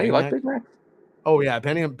 Penny like Big Mac? Oh yeah,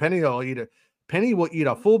 Penny will eat it. Penny will eat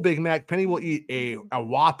a full Big Mac. Penny will eat a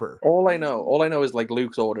Whopper. All I know is like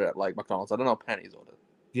Luke's order at like McDonald's. I don't know Penny's order.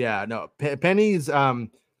 Yeah, no, Penny's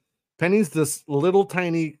this little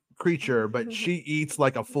tiny creature, but she eats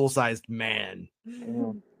like a full-sized man.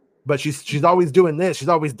 Mm-hmm. But she's always doing this. She's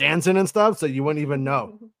always dancing and stuff, so you wouldn't even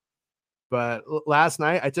know. But last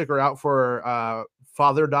night I took her out for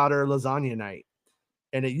father-daughter lasagna night,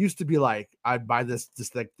 and it used to be like I'd buy this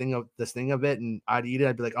thing of it, and I'd eat it.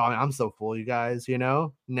 I'd be like, "Oh, I'm so full, you guys," you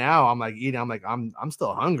know. Now I'm like eating. I'm like I'm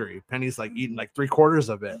still hungry. Penny's like eating like 3/4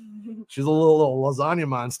 of it. She's a little lasagna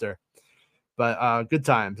monster. But good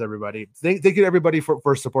times, everybody. Thank you to everybody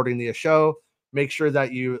for supporting the show. Make sure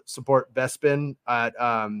that you support Bespin at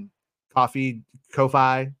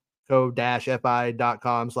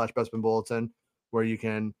ko-fi.com/Bespin Bulletin, where you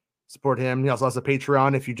can support him. He also has a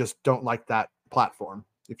Patreon if you just don't like that platform,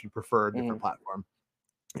 if you prefer a different platform.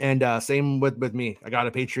 And same with me. I got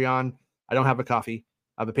a Patreon. I don't have a coffee.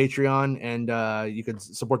 I have a Patreon, and you can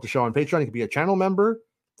support the show on Patreon. You can be a channel member.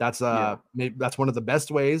 That's that's one of the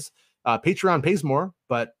best ways. Patreon pays more,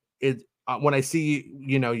 but when I see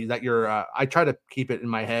that you're I try to keep it in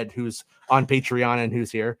my head who's on Patreon and who's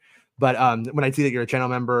here, but when I see that you're a channel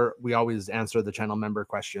member, we always answer the channel member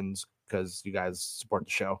questions because you guys support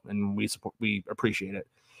the show and we appreciate it.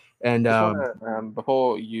 And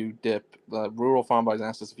before you dip, Rural Farm Boys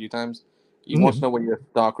asked us a few times, he wants to know when your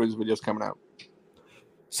Star Cruiser video's coming out.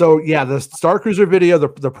 So yeah, the Star Cruiser video,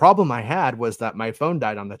 the problem I had was that my phone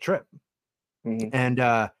died on the trip.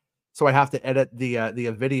 And so I have to edit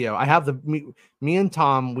the video. I have me and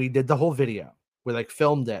Tom, we did the whole video. We like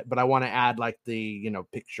filmed it, but I want to add like the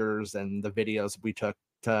pictures and the videos we took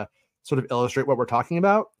to sort of illustrate what we're talking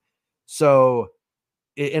about. So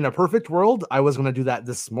in a perfect world, I was going to do that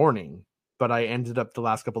this morning, but I ended up the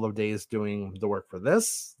last couple of days doing the work for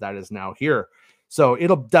this. That is now here. So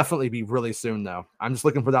it'll definitely be really soon, though. I'm just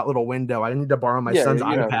looking for that little window. I need to borrow my son's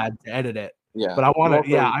iPad to edit it. Yeah, but I want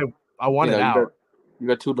to. I want it out. You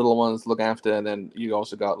got two little ones to look after, and then you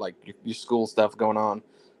also got like your school stuff going on.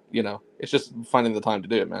 It's just finding the time to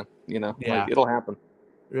do it, man. Like, it'll happen.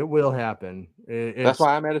 It will happen. That's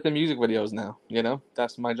why I'm editing music videos now.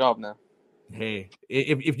 That's my job now. Hey,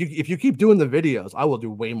 if you keep doing the videos, I will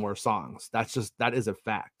do way more songs. That is a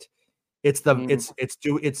fact. It's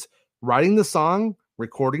it's writing the song,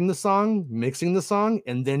 recording the song, mixing the song,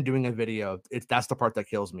 and then doing a video. That's the part that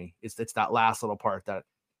kills me. It's that last little part that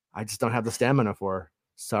I just don't have the stamina for.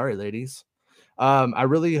 Sorry, ladies. I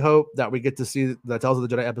really hope that we get to see the Tales of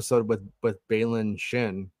the Jedi episode with Baylan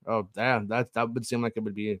Shin. Oh, damn, that would seem like it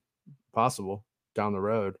would be possible down the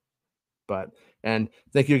road. And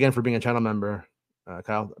thank you again for being a channel member,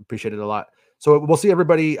 Kyle. Appreciate it a lot. So we'll see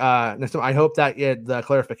everybody next time. I hope that the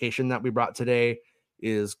clarification that we brought today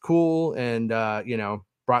is cool and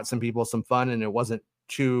brought some people some fun, and it wasn't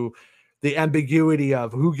too the ambiguity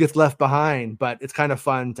of who gets left behind, but it's kind of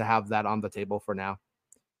fun to have that on the table for now.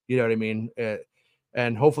 You know what I mean?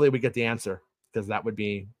 And hopefully we get the answer, because that would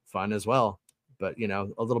be fun as well. But a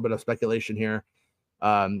little bit of speculation here.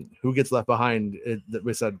 Who gets left behind?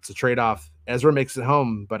 We said it's a trade-off. Ezra makes it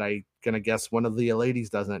home, but I gonna guess one of the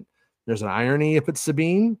ladies doesn't. There's an irony if it's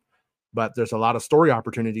Sabine, but there's a lot of story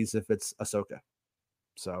opportunities if it's Ahsoka.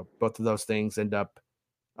 So both of those things end up,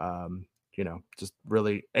 just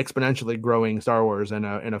really exponentially growing Star Wars in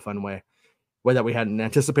a fun way that we hadn't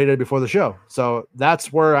anticipated before the show. So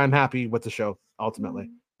that's where I'm happy with the show ultimately.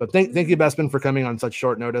 But thank you, Bespin, for coming on such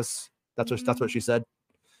short notice. That's what she said.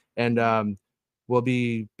 And we'll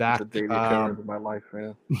be back. It's a daily occurrence of my life,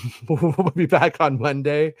 man. We'll be back on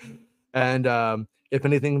Monday. And if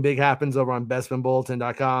anything big happens over on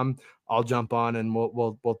bestfinbulletin.com, I'll jump on and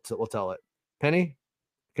we'll tell it. Penny,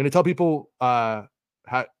 can you tell people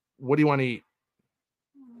what do you want to eat?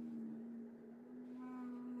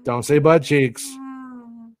 Don't say butt cheeks.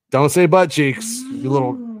 Don't say butt cheeks. You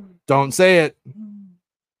little. Don't say it.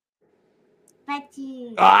 Butt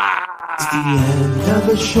cheeks. It's the end of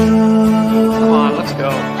the show. Come on, let's go.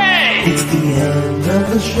 Hey! It's the end of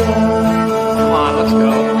the show. Come on, let's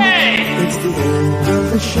go. Hey! It's the end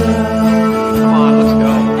of the show. Come on, let's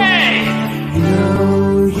go. Hey! You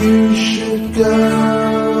know you should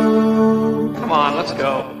go. Come on, let's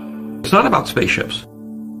go. It's not about spaceships.